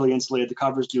ground's really insulated. The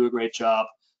covers do a great job.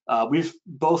 We've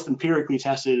both empirically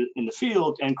tested in the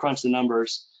field and crunched the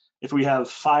numbers. If we have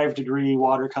 5-degree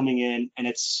water coming in and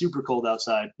it's super cold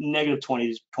outside, negative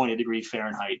 20 degree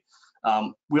Fahrenheit,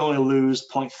 we only lose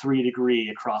 0.3 degree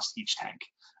across each tank.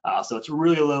 So it's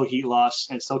really low heat loss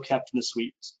and it's still kept in the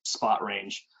sweet spot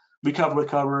range. We cover with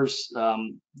covers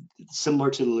similar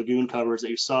to the lagoon covers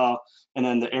that you saw, and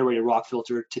then the aerated rock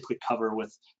filter typically cover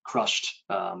with crushed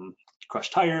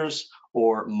tires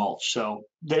or mulch. So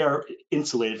they are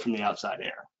insulated from the outside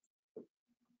air.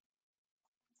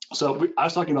 So I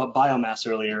was talking about biomass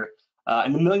earlier,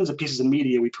 and the millions of pieces of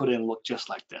media we put in look just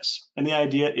like this. And the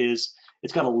idea is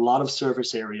it's got a lot of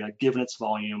surface area given its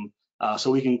volume,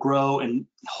 so we can grow and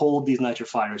hold these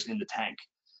nitrifiers in the tank.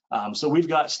 So we've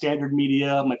got standard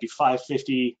media, might be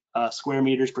 550 square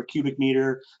meters per cubic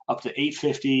meter, up to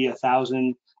 850,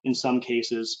 1,000 in some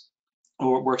cases.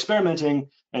 We're experimenting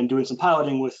and doing some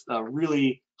piloting with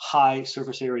really high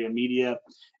surface area media.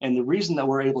 And the reason that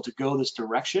we're able to go this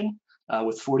direction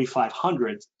with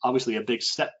 4,500, obviously a big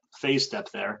phase step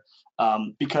there,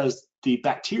 because the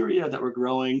bacteria that we're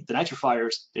growing, the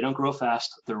nitrifiers, they don't grow fast,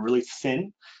 they're really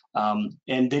thin,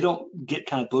 and they don't get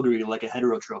kind of boogery like a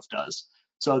heterotroph does.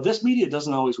 So this media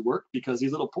doesn't always work because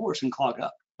these little pores can clog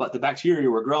up, but the bacteria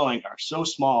we're growing are so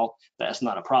small that it's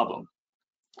not a problem.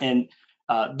 And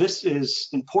This is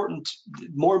important.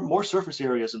 More surface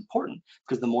area is important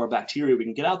because the more bacteria we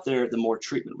can get out there, the more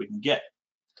treatment we can get.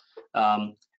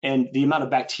 And the amount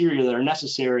of bacteria that are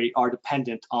necessary are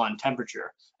dependent on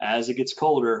temperature. As it gets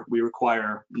colder, we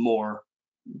require more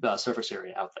surface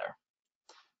area out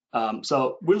there.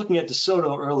 So we're looking at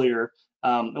DeSoto earlier,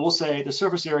 and we'll say the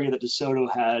surface area that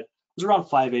DeSoto had was around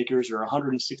 5 acres or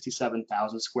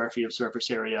 167,000 square feet of surface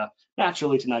area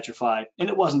naturally to nitrify, and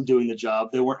it wasn't doing the job.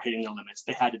 They weren't hitting the limits.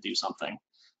 They had to do something.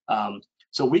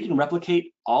 So we can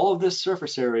replicate all of this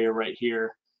surface area right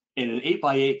here in an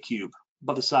 8x8 cube,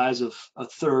 about the size of a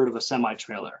third of a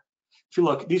semi-trailer. If you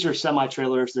look, these are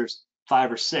semi-trailers. There's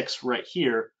 5 or 6 right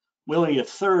here. We only need a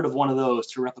third of one of those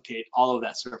to replicate all of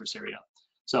that surface area.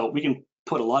 So we can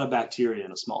put a lot of bacteria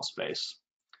in a small space.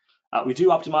 We do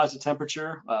optimize the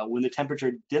temperature. When the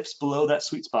temperature dips below that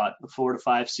sweet spot, the 4 to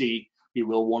 5 C, we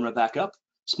will warm it back up.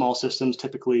 Small systems,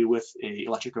 typically with an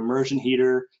electric immersion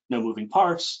heater, no moving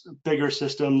parts. Bigger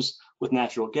systems with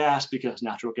natural gas, because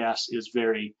natural gas is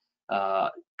very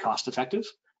cost effective.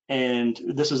 And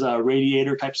this is a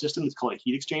radiator type system. It's called a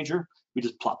heat exchanger. We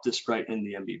just plop this right in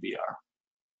the MBBR.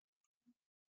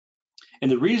 And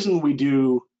the reason we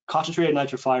do concentrated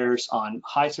nitrifiers on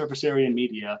high surface area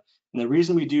media, and the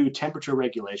reason we do temperature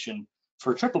regulation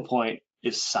for triple point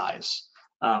is size.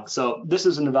 So this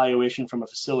is an evaluation from a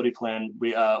facility plan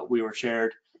we were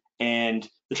shared, and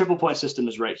the triple point system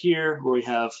is right here, where we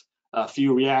have a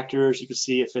few reactors. You can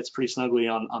see it fits pretty snugly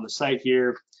on the site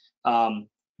here.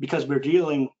 Because we're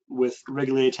dealing with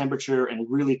regulated temperature and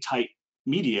really tight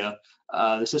media,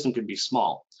 the system can be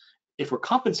small. If we're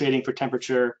compensating for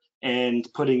temperature and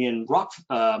putting in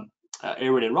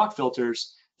aerated rock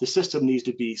filters, the system needs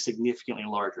to be significantly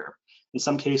larger. In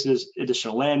some cases,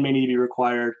 additional land may need to be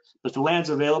required, but if the land's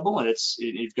available and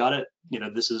you've got it,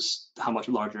 this is how much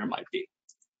larger it might be.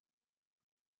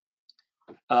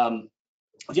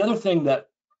 The other thing that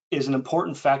is an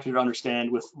important factor to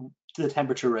understand with the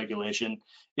temperature regulation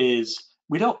is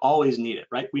we don't always need it,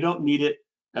 right? We don't need it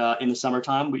in the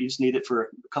summertime. We just need it for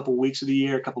a couple weeks of the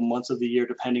year, a couple months of the year,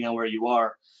 depending on where you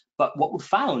are. But what we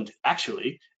found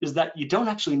actually is that you don't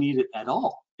actually need it at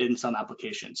all in some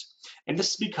applications. And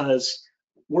this is because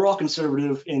we're all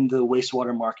conservative in the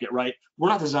wastewater market, right? We're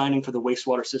not designing for the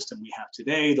wastewater system we have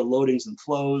today, the loadings and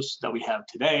flows that we have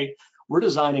today. We're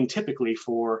designing typically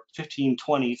for 15,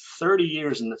 20, 30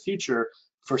 years in the future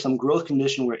for some growth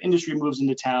condition where industry moves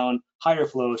into town, higher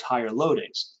flows, higher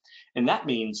loadings. And that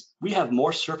means we have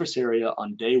more surface area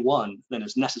on day one than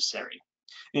is necessary.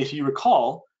 And if you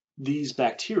recall, these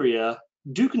bacteria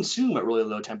do consume at really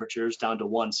low temperatures down to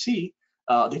 1 C.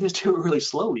 They just do it really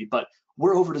slowly, but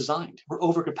we're over-designed. We're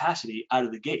over capacity out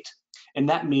of the gate. And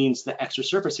that means the extra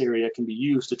surface area can be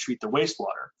used to treat the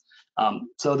wastewater.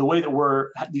 So the way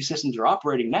that these systems are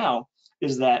operating now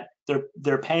is that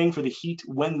they're paying for the heat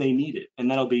when they need it,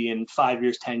 and that'll be in 5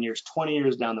 years, 10 years, 20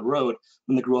 years down the road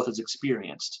when the growth is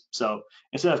experienced. So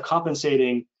instead of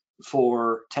compensating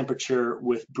for temperature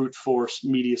with brute force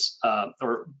media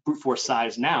or brute force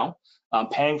size now,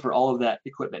 paying for all of that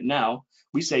equipment now,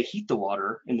 we say heat the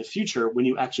water in the future when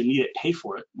you actually need it, pay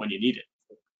for it when you need it.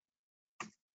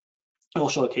 And we'll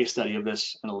show a case study of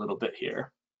this in a little bit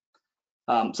here.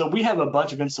 So we have a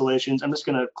bunch of installations. I'm just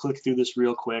going to click through this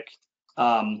real quick.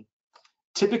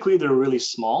 Typically, they're really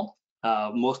small.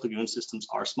 Most Lagoon systems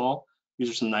are small. These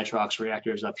are some nitrox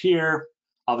reactors up here.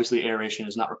 Obviously, aeration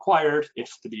is not required.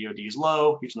 If the BOD is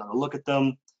low, you just want to look at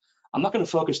them. I'm not going to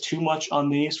focus too much on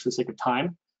these for the sake of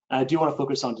time. I do want to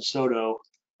focus on DeSoto,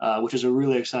 which is a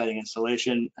really exciting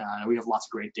installation. We have lots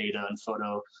of great data and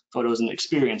photos and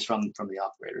experience from the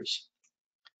operators.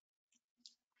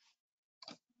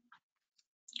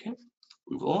 Okay,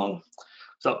 move along.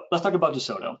 So let's talk about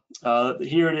DeSoto.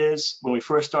 Here it is. When we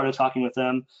first started talking with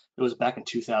them, it was back in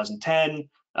 2010.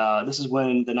 This is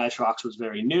when the nitrox was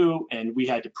very new, and we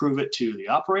had to prove it to the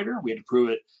operator. We had to prove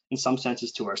it in some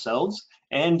senses to ourselves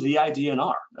and the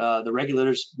IDNR. The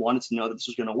regulators wanted to know that this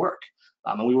was going to work.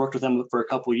 And we worked with them for a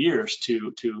couple of years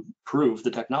to prove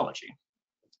the technology.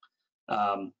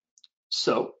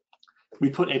 So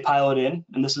we put a pilot in,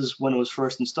 and this is when it was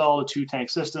first installed, a 2-tank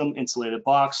system, insulated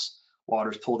box.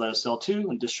 Water is pulled out of cell 2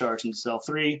 and discharged into cell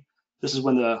 3. This is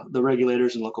when the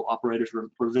regulators and local operators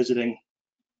were visiting.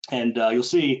 And you'll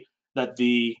see that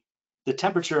the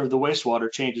temperature of the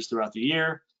wastewater changes throughout the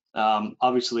year.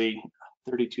 Obviously,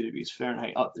 32 degrees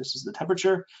Fahrenheit. Oh, this is the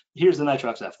temperature. Here's the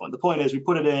nitrox effluent. The point is, we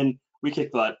put it in, we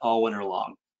kick butt all winter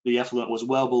long. The effluent was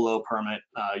well below permit,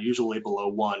 usually below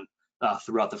 1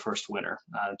 throughout the first winter,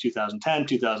 2010,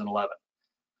 2011.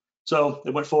 So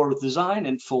they went forward with design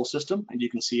and full system, and you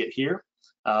can see it here.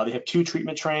 They have 2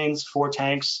 treatment trains, 4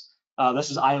 tanks.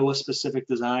 This is Iowa specific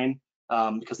design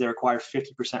because they require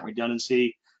 50%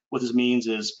 redundancy. What this means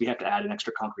is we have to add an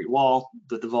extra concrete wall,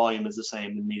 but the volume is the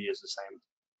same, the media is the same.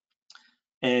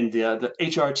 And the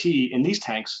HRT in these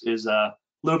tanks is a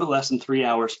little bit less than 3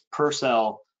 hours per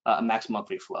cell max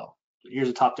monthly flow. Here's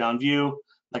a top-down view.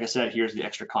 Like I said, here's the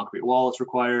extra concrete wall that's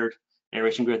required,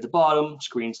 aeration grid at the bottom,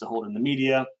 screens to hold in the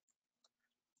media.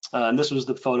 And this was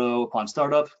the photo upon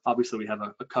startup. Obviously, we have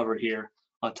a cover here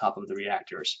on top of the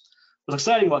reactors. What's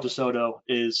exciting about DeSoto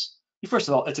is, first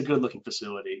of all, it's a good-looking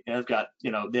facility. And they've got,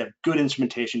 they have good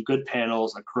instrumentation, good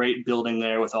panels, a great building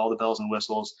there with all the bells and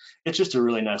whistles. It's just a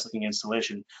really nice-looking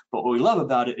installation. But what we love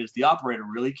about it is the operator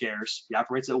really cares. He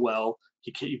operates it well.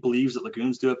 He believes that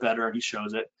Lagoons do it better, and he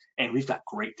shows it. And we've got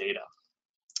great data.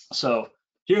 So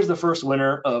here's the first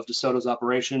winner of DeSoto's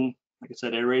operation. Like I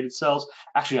said, aerated cells.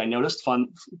 Actually, I noticed, fun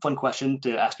question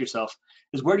to ask yourself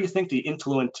is, where do you think the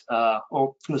influent,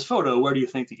 or from this photo, where do you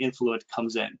think the influent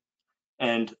comes in?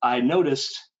 And I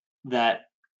noticed that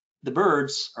the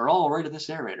birds are all right at this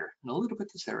aerator and a little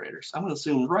bit this aerator. So I'm going to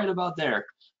assume right about there,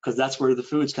 because that's where the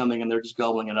food's coming and they're just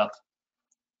gobbling it up.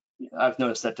 I've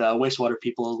noticed that wastewater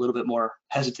people are a little bit more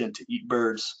hesitant to eat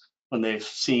birds when they've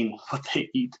seen what they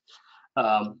eat.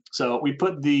 So we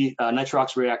put the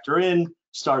nitrox reactor in,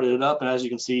 started it up, and as you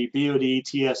can see, BOD,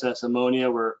 TSS, ammonia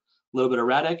were a little bit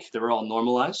erratic. They were all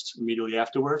normalized immediately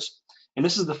afterwards. And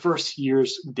this is the first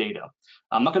year's data.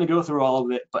 I'm not going to go through all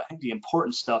of it, but I think the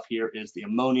important stuff here is the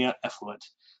ammonia effluent.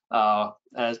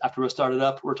 As after we started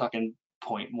up, we're talking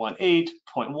 0.18,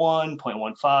 0.1,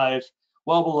 0.15,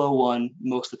 well below 1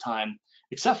 most of the time,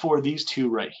 except for these two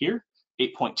right here,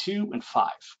 8.2 and 5.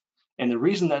 And the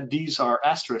reason that these are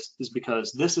asterisked is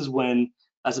because this is when,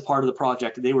 as a part of the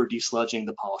project, they were desludging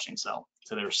the polishing cell.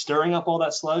 So they were stirring up all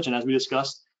that sludge, and as we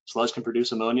discussed, sludge can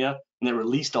produce ammonia, and they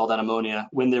released all that ammonia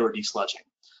when they were desludging.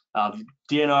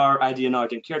 DNR, IDNR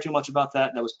didn't care too much about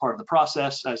that. That was part of the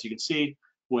process. As you can see,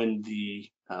 when the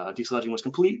desludging was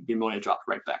complete, the ammonia dropped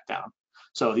right back down.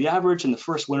 So the average in the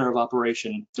first winter of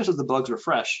operation, just as the bugs were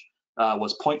fresh,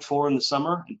 was 0.4 in the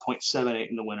summer and 0.78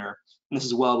 in the winter. And this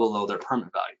is well below their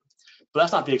permit value. But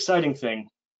that's not the exciting thing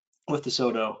with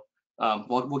DeSoto.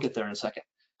 We'll get there in a second.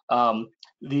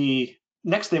 The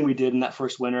next thing we did in that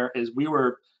first winter is we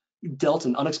were dealt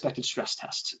an unexpected stress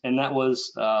test, and that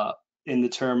was in the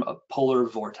term of polar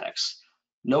vortex.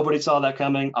 Nobody saw that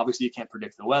coming. Obviously, you can't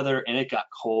predict the weather, and it got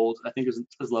cold. I think it was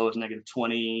as low as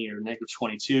 -20 or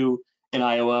 -22 in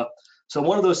Iowa. So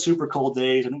one of those super cold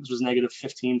days, I think this was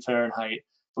 -15 Fahrenheit.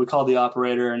 We called the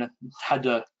operator and had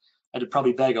to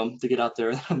probably beg them to get out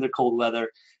there in the cold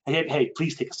weather. Hey,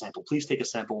 please take a sample. Please take a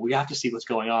sample. We have to see what's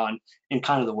going on in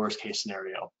kind of the worst case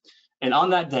scenario. And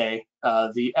on that day,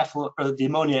 the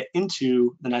ammonia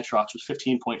into the nitrox was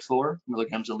 15.4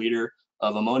 milligrams a liter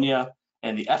of ammonia,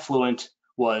 and the effluent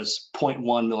was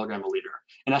 0.1 milligram a liter.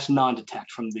 And that's non-detect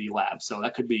from the lab, so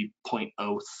that could be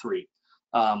 0.03.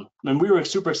 And we were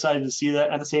super excited to see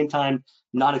that. At the same time,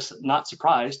 not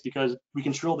surprised, because we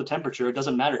control the temperature. It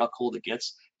doesn't matter how cold it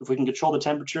gets. If we can control the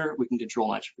temperature, we can control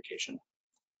nitrification.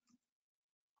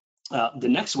 The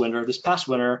next winter, this past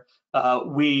winter,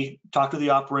 we talked to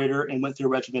the operator and went through a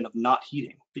regimen of not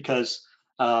heating, because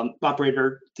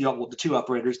the two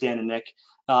operators, Dan and Nick,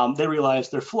 they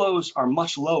realized their flows are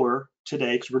much lower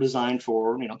today because we're designed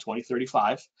for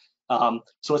 2035.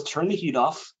 So let's turn the heat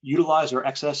off, utilize our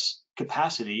excess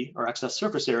capacity or excess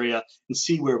surface area, and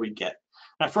see where we get.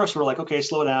 And at first we're like, okay,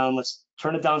 slow down, let's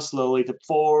turn it down slowly to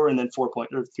 4 and then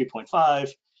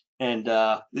 3.5. And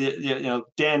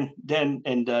Dan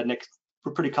and Nick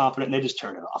were pretty confident, and they just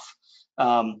turned it off.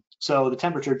 So the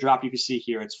temperature drop, you can see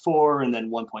here, it's 4 and then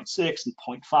 1.6 and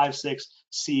 0.56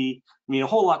 C. I mean, a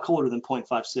whole lot colder than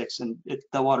 0.56, and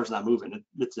that water's not moving.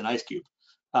 It's an ice cube.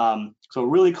 So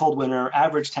really cold winter,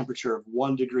 average temperature of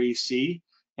 1 degree C,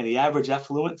 and the average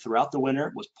effluent throughout the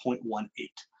winter was 0.18.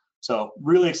 So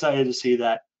really excited to see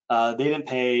that. They didn't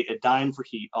pay a dime for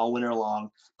heat all winter long,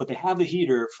 but they have the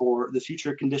heater for the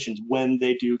future conditions when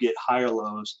they do get higher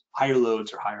loads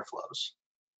or higher flows.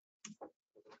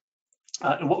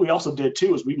 And what we also did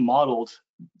too is we modeled,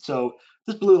 so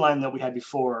this blue line that we had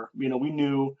before, we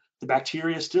knew the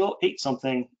bacteria still ate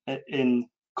something in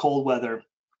cold weather.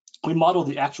 We modeled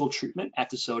the actual treatment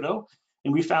at DeSoto,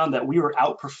 and we found that we were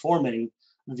outperforming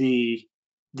the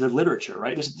literature,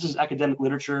 right? This is academic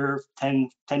literature, 10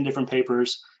 different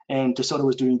papers, and DeSoto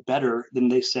was doing better than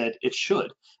they said it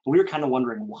should. And we were kind of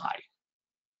wondering why.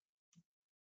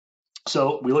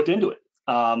 So we looked into it.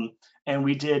 And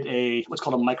we did what's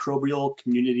called a microbial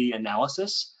community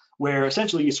analysis, where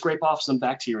essentially you scrape off some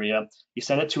bacteria, you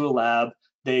send it to a lab,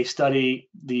 they study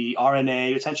the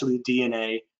RNA, essentially the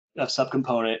DNA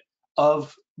subcomponent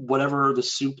of whatever the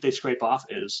soup they scrape off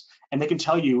is, and they can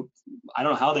tell you, I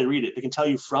don't know how they read it, they can tell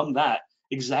you from that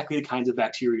exactly the kinds of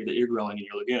bacteria that you're growing in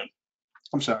your lagoon.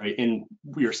 I'm sorry, in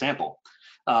your sample.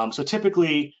 So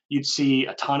typically you'd see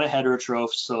a ton of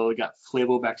heterotrophs, so you got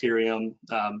Flavobacterium.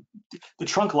 The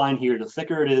trunk line here, the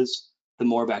thicker it is, the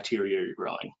more bacteria you're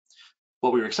growing.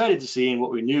 What we were excited to see and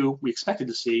what we knew we expected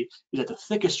to see is that the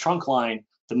thickest trunk line,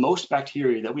 the most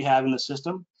bacteria that we have in the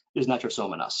system is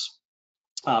Nitrosomonas.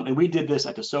 And we did this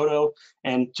at DeSoto,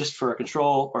 and just for a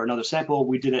control or another sample,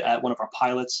 we did it at one of our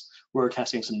pilots where we're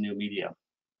testing some new media.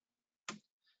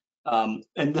 And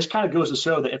this kind of goes to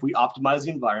show that if we optimize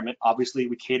the environment, obviously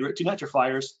we cater it to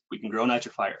nitrifiers, we can grow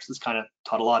nitrifiers. It's kind of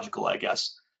tautological, I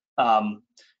guess.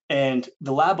 And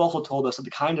the lab also told us that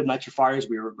the kind of nitrifiers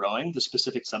we were growing, the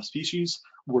specific subspecies,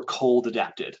 were cold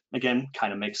adapted. Again,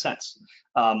 kind of makes sense.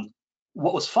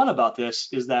 What was fun about this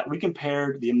is that we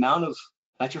compared the amount of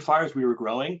nitrifiers we were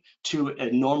growing to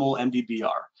a normal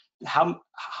MDBR.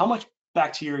 How much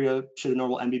bacteria should a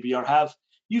normal MDBR have?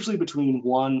 Usually between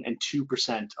 1% and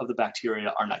 2% of the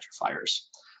bacteria are nitrifiers.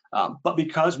 But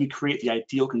because we create the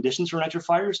ideal conditions for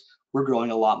nitrifiers, we're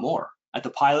growing a lot more. At the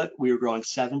pilot, we were growing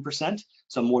 7%,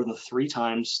 so more than 3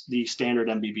 times the standard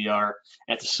MBBR.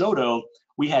 At DeSoto,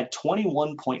 we had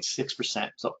 21.6%,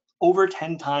 so over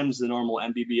 10 times the normal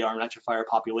MBBR nitrifier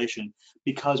population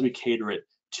because we cater it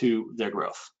to their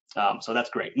growth. So that's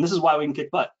great. And this is why we can kick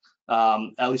butt.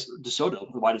 At least DeSoto,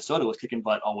 why DeSoto was kicking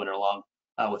butt all winter long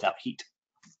without heat.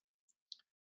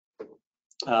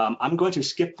 I'm going to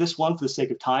skip this one for the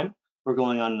sake of time. We're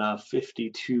going on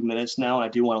 52 minutes now, and I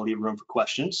do want to leave room for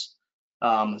questions.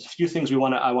 There's a few things I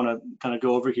want to kind of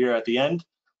go over here at the end.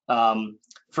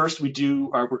 First,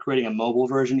 we're creating a mobile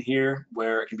version here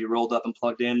where it can be rolled up and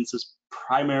plugged in. This is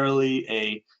primarily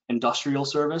a industrial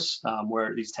service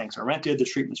where these tanks are rented, the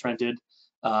treatment's rented,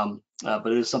 but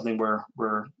it is something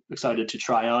we're excited to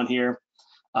try on here.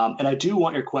 And I do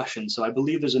want your questions. So I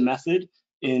believe there's a method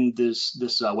in this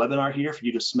webinar here for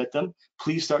you to submit them.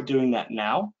 Please start doing that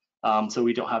now so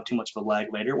we don't have too much of a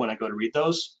lag later when I go to read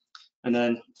those. And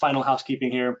then final housekeeping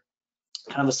here,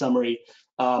 kind of a summary.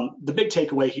 The big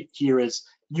takeaway here is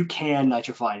you can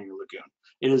nitrify in your lagoon.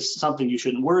 It is something you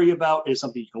shouldn't worry about. It is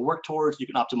something you can work towards, you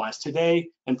can optimize today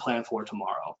and plan for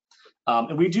tomorrow.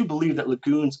 And we do believe that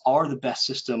lagoons are the best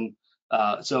system.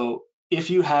 So if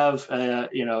you have,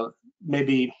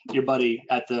 maybe your buddy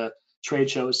at the trade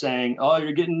show saying, oh,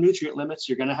 you're getting nutrient limits,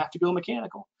 you're gonna have to go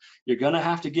mechanical. You're gonna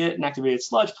have to get an activated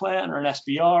sludge plant or an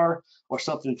SBR or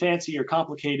something fancy or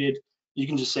complicated. You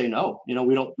can just say, no,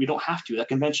 we don't have to. That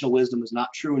conventional wisdom is not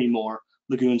true anymore.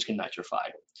 Lagoons can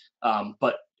nitrify.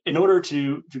 But in order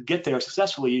to get there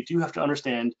successfully, you do have to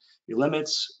understand your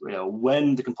limits,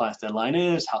 when the compliance deadline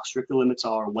is, how strict the limits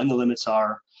are, when the limits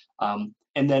are,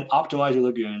 and then optimize your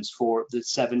lagoons for the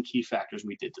 7 key factors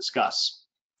we did discuss.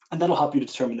 And that'll help you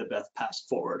determine the best path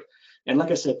forward. And like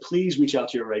I said, please reach out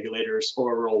to your regulators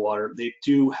or rural water. They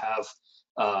do have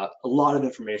a lot of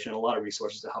information, a lot of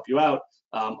resources to help you out.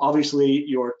 Obviously,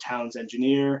 your town's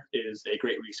engineer is a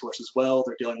great resource as well.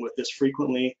 They're dealing with this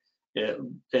frequently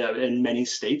in many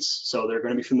states, so they're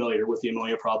going to be familiar with the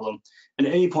ammonia problem. And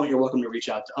at any point, you're welcome to reach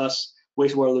out to us.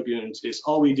 Wastewater Lagoons is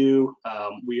all we do.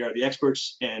 We are the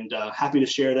experts and happy to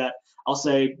share that. I'll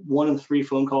say 1 in 3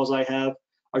 phone calls I have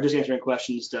are just answering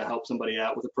questions to help somebody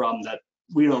out with a problem that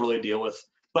we don't really deal with.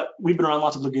 But we've been around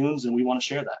lots of lagoons and we want to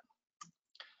share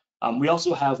that. We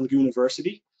also have Lagoon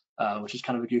University, which is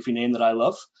kind of a goofy name that I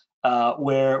love,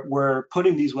 where we're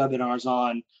putting these webinars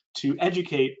on to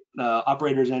educate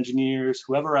operators, engineers,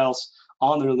 whoever else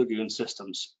on their lagoon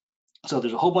systems. So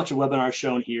there's a whole bunch of webinars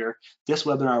shown here. This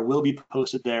webinar will be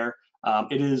posted there.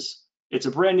 It's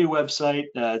a brand new website.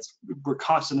 We're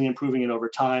constantly improving it over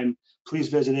time. Please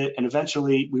visit it, and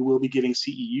eventually we will be giving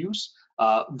CEUs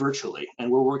virtually,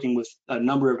 and we're working with a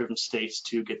number of different states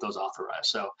to get those authorized.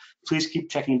 So please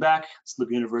keep checking back. It's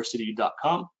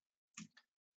lagoonuniversity.com.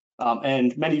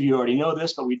 And many of you already know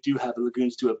this, but we do have the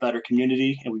Lagoons Do It Better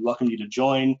community, and we welcome you to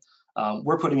join.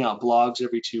 We're putting out blogs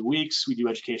every 2 weeks. We do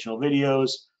educational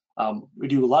videos. We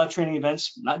do a lot of training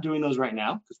events, not doing those right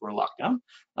now because we're locked down,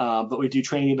 but we do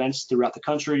training events throughout the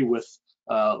country with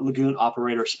lagoon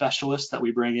operator specialists that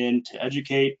we bring in to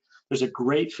educate. There's a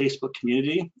great Facebook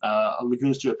community, a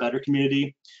Lagoons Do It Better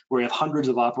community, where we have hundreds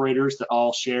of operators that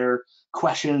all share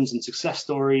questions and success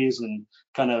stories and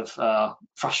kind of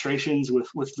frustrations with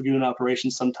lagoon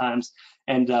operations sometimes,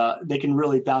 and they can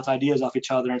really bounce ideas off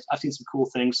each other. And I've seen some cool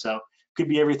things, so it could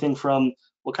be everything from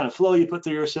what kind of flow you put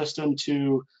through your system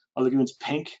to a lagoon's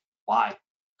pink. Why?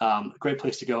 Great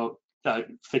place to go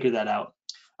figure that out.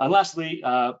 And lastly,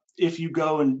 if you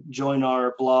go and join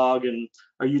our blog and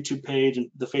our YouTube page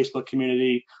and the Facebook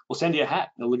community, we'll send you a hat.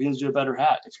 The Lagoons Do It Better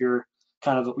hat. If you're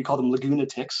kind of, we call them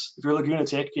Lagoonatics. If you're a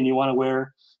Lagoonatic and you want to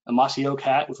wear a mossy oak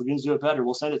hat with Lagoons Do It Better,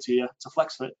 we'll send it to you. It's a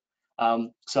flex fit.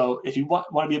 So if you want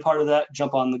to be a part of that,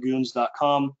 jump on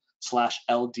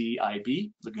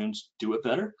lagoons.com/LDIB, Lagoons Do It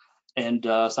Better, and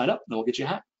sign up, and we'll get you a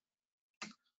hat.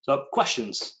 So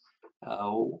questions.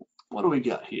 What do we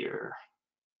got here?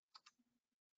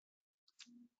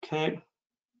 Okay,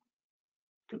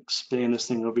 expand this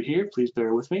thing over here. Please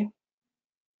bear with me.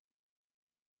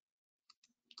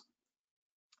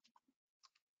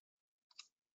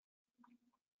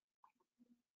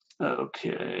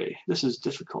 Okay, this is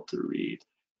difficult to read.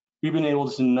 We've been able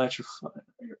to nitrify.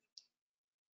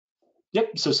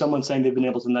 Yep, so someone's saying they've been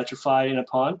able to nitrify in a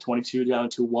pond, 22 down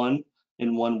to 1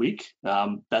 in 1 week.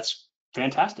 That's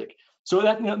fantastic. So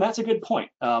that's a good point.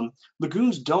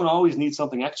 Lagoons don't always need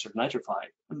something extra to nitrify.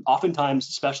 Oftentimes,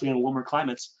 especially in warmer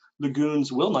climates,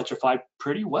 lagoons will nitrify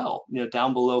pretty well,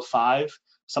 down below 5,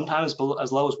 sometimes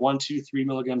as low as 1, 2, 3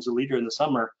 milligrams a liter in the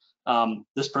summer.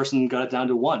 This person got it down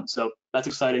to 1, so that's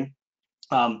exciting.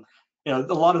 A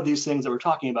lot of these things that we're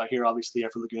talking about here obviously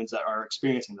are for lagoons that are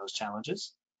experiencing those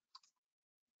challenges.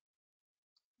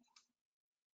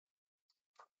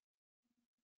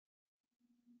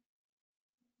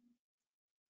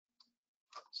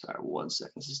 Sorry, 1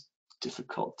 second. This is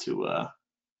difficult to,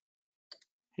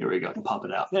 here we go, I can pop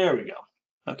it out. There we go.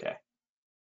 Okay.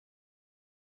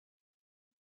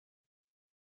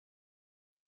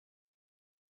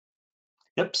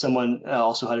 Yep, someone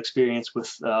also had experience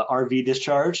with RV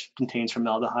discharge, contains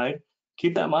formaldehyde.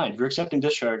 Keep that in mind. If you're accepting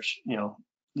discharge, know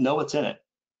what's in it.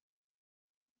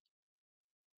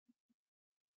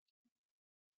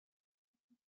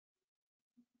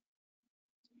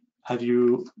 Have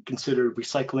you considered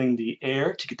recycling the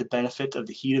air to get the benefit of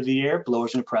the heat of the air?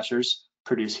 Blowers and compressors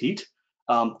produce heat.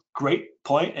 Great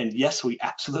point, and yes, we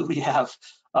absolutely have.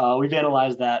 We've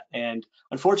analyzed that, and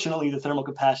unfortunately, the thermal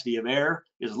capacity of air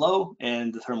is low,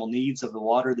 and the thermal needs of the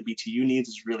water, the BTU needs,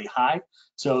 is really high.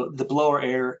 So the blower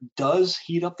air does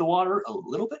heat up the water a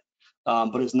little bit,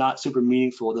 but it's not super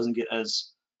meaningful. It doesn't get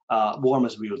as warm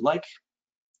as we would like.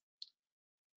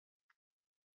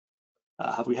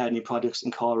 Have we had any projects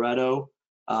in Colorado?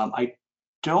 I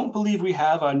don't believe we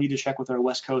have. I need to check with our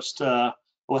West Coast guy,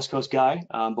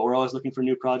 but we're always looking for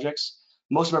new projects.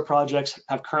 Most of our projects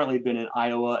have currently been in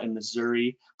Iowa and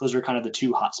Missouri. Those are kind of the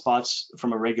 2 hotspots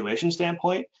from a regulation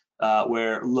standpoint,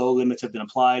 where low limits have been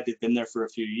applied. They've been there for a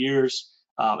few years,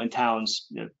 and towns,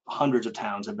 hundreds of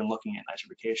towns have been looking at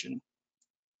nitrification.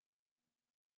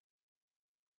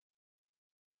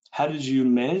 How did you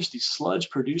manage the sludge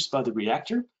produced by the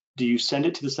reactor? Do you send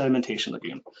it to the sedimentation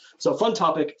lagoon? So fun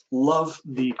topic, love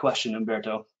the question,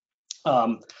 Umberto.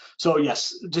 So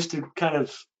yes, just to kind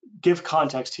of give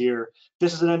context here,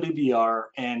 this is an MBBR,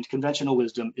 and conventional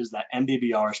wisdom is that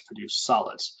MBBRs produce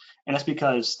solids. And that's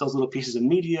because those little pieces of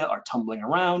media are tumbling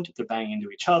around, they're banging into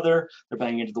each other, they're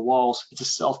banging into the walls. It's a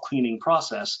self-cleaning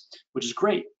process, which is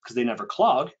great because they never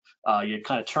clog. You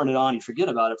kind of turn it on, you forget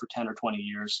about it for 10 or 20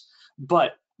 years,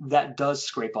 but that does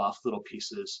scrape off little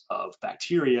pieces of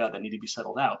bacteria that need to be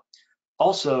settled out.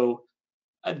 Also,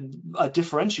 a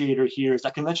differentiator here is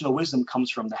that conventional wisdom comes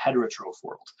from the heterotroph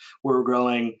world, where we're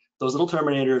growing those little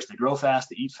terminators. They grow fast,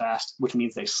 they eat fast, which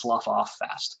means they slough off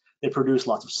fast. They produce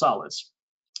lots of solids.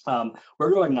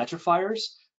 We're growing nitrifiers,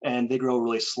 and they grow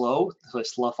really slow, so they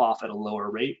slough off at a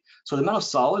lower rate. So the amount of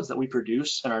solids that we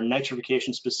produce in our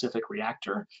nitrification specific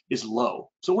reactor is low.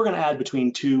 So we're going to add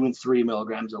between 2 and 3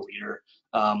 milligrams a liter,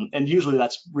 and usually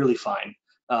that's really fine.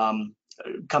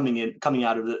 Coming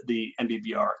out of the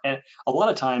MBBR. And a lot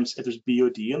of times, if there's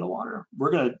BOD in the water,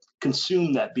 we're going to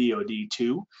consume that BOD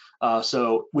too.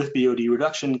 So with BOD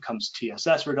reduction comes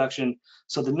TSS reduction.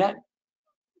 So the net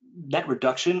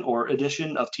reduction or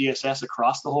addition of TSS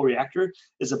across the whole reactor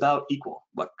is about equal.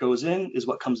 What goes in is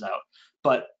what comes out.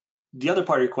 But the other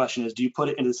part of your question is, do you put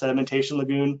it into the sedimentation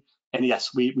lagoon? And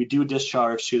yes, we do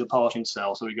discharge to the polishing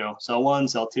cell. So we go cell 1,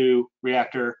 cell 2,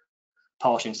 reactor,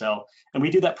 polishing cell. And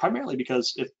we do that primarily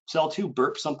because if cell 2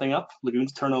 burps something up,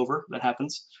 lagoons turn over, that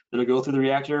happens, it'll go through the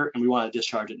reactor, and we want to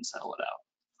discharge it and settle it out.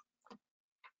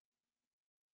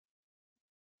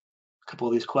 A couple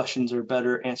of these questions are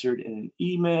better answered in an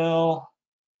email,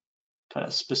 kind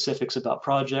of specifics about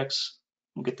projects.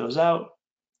 We'll get those out.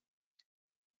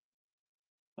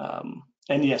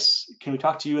 And yes, can we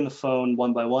talk to you on the phone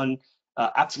one by one?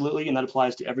 Absolutely, and that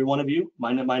applies to every one of you.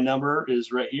 My number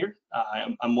is right here.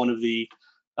 I'm one of the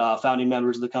founding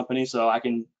members of the company, so I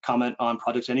can comment on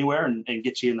projects anywhere and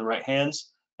get you in the right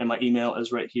hands. And my email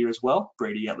is right here as well,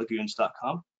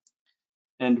 brady@lagoons.com.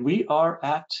 and we are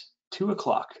at 2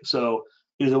 o'clock. So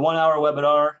it is a 1-hour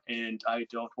webinar, and I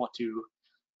don't want to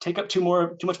take up too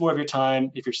much more of your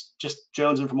time. If you're just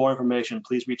jonesing for more information,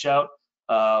 please reach out.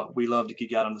 We love to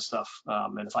geek out on this stuff,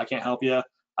 and if I can't help you,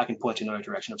 I can point you in the right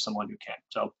direction of someone who can.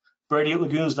 So Brady at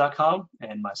lagoons.com,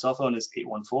 and my cell phone is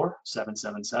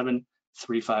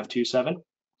 814-777-3527.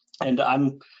 And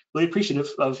I'm really appreciative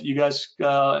of you guys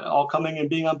all coming and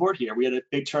being on board here. We had a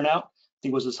big turnout. I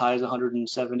think it was as high as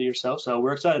 170 or so. So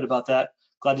we're excited about that.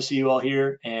 Glad to see you all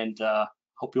here, and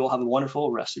hope you all have a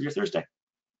wonderful rest of your Thursday.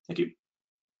 Thank you.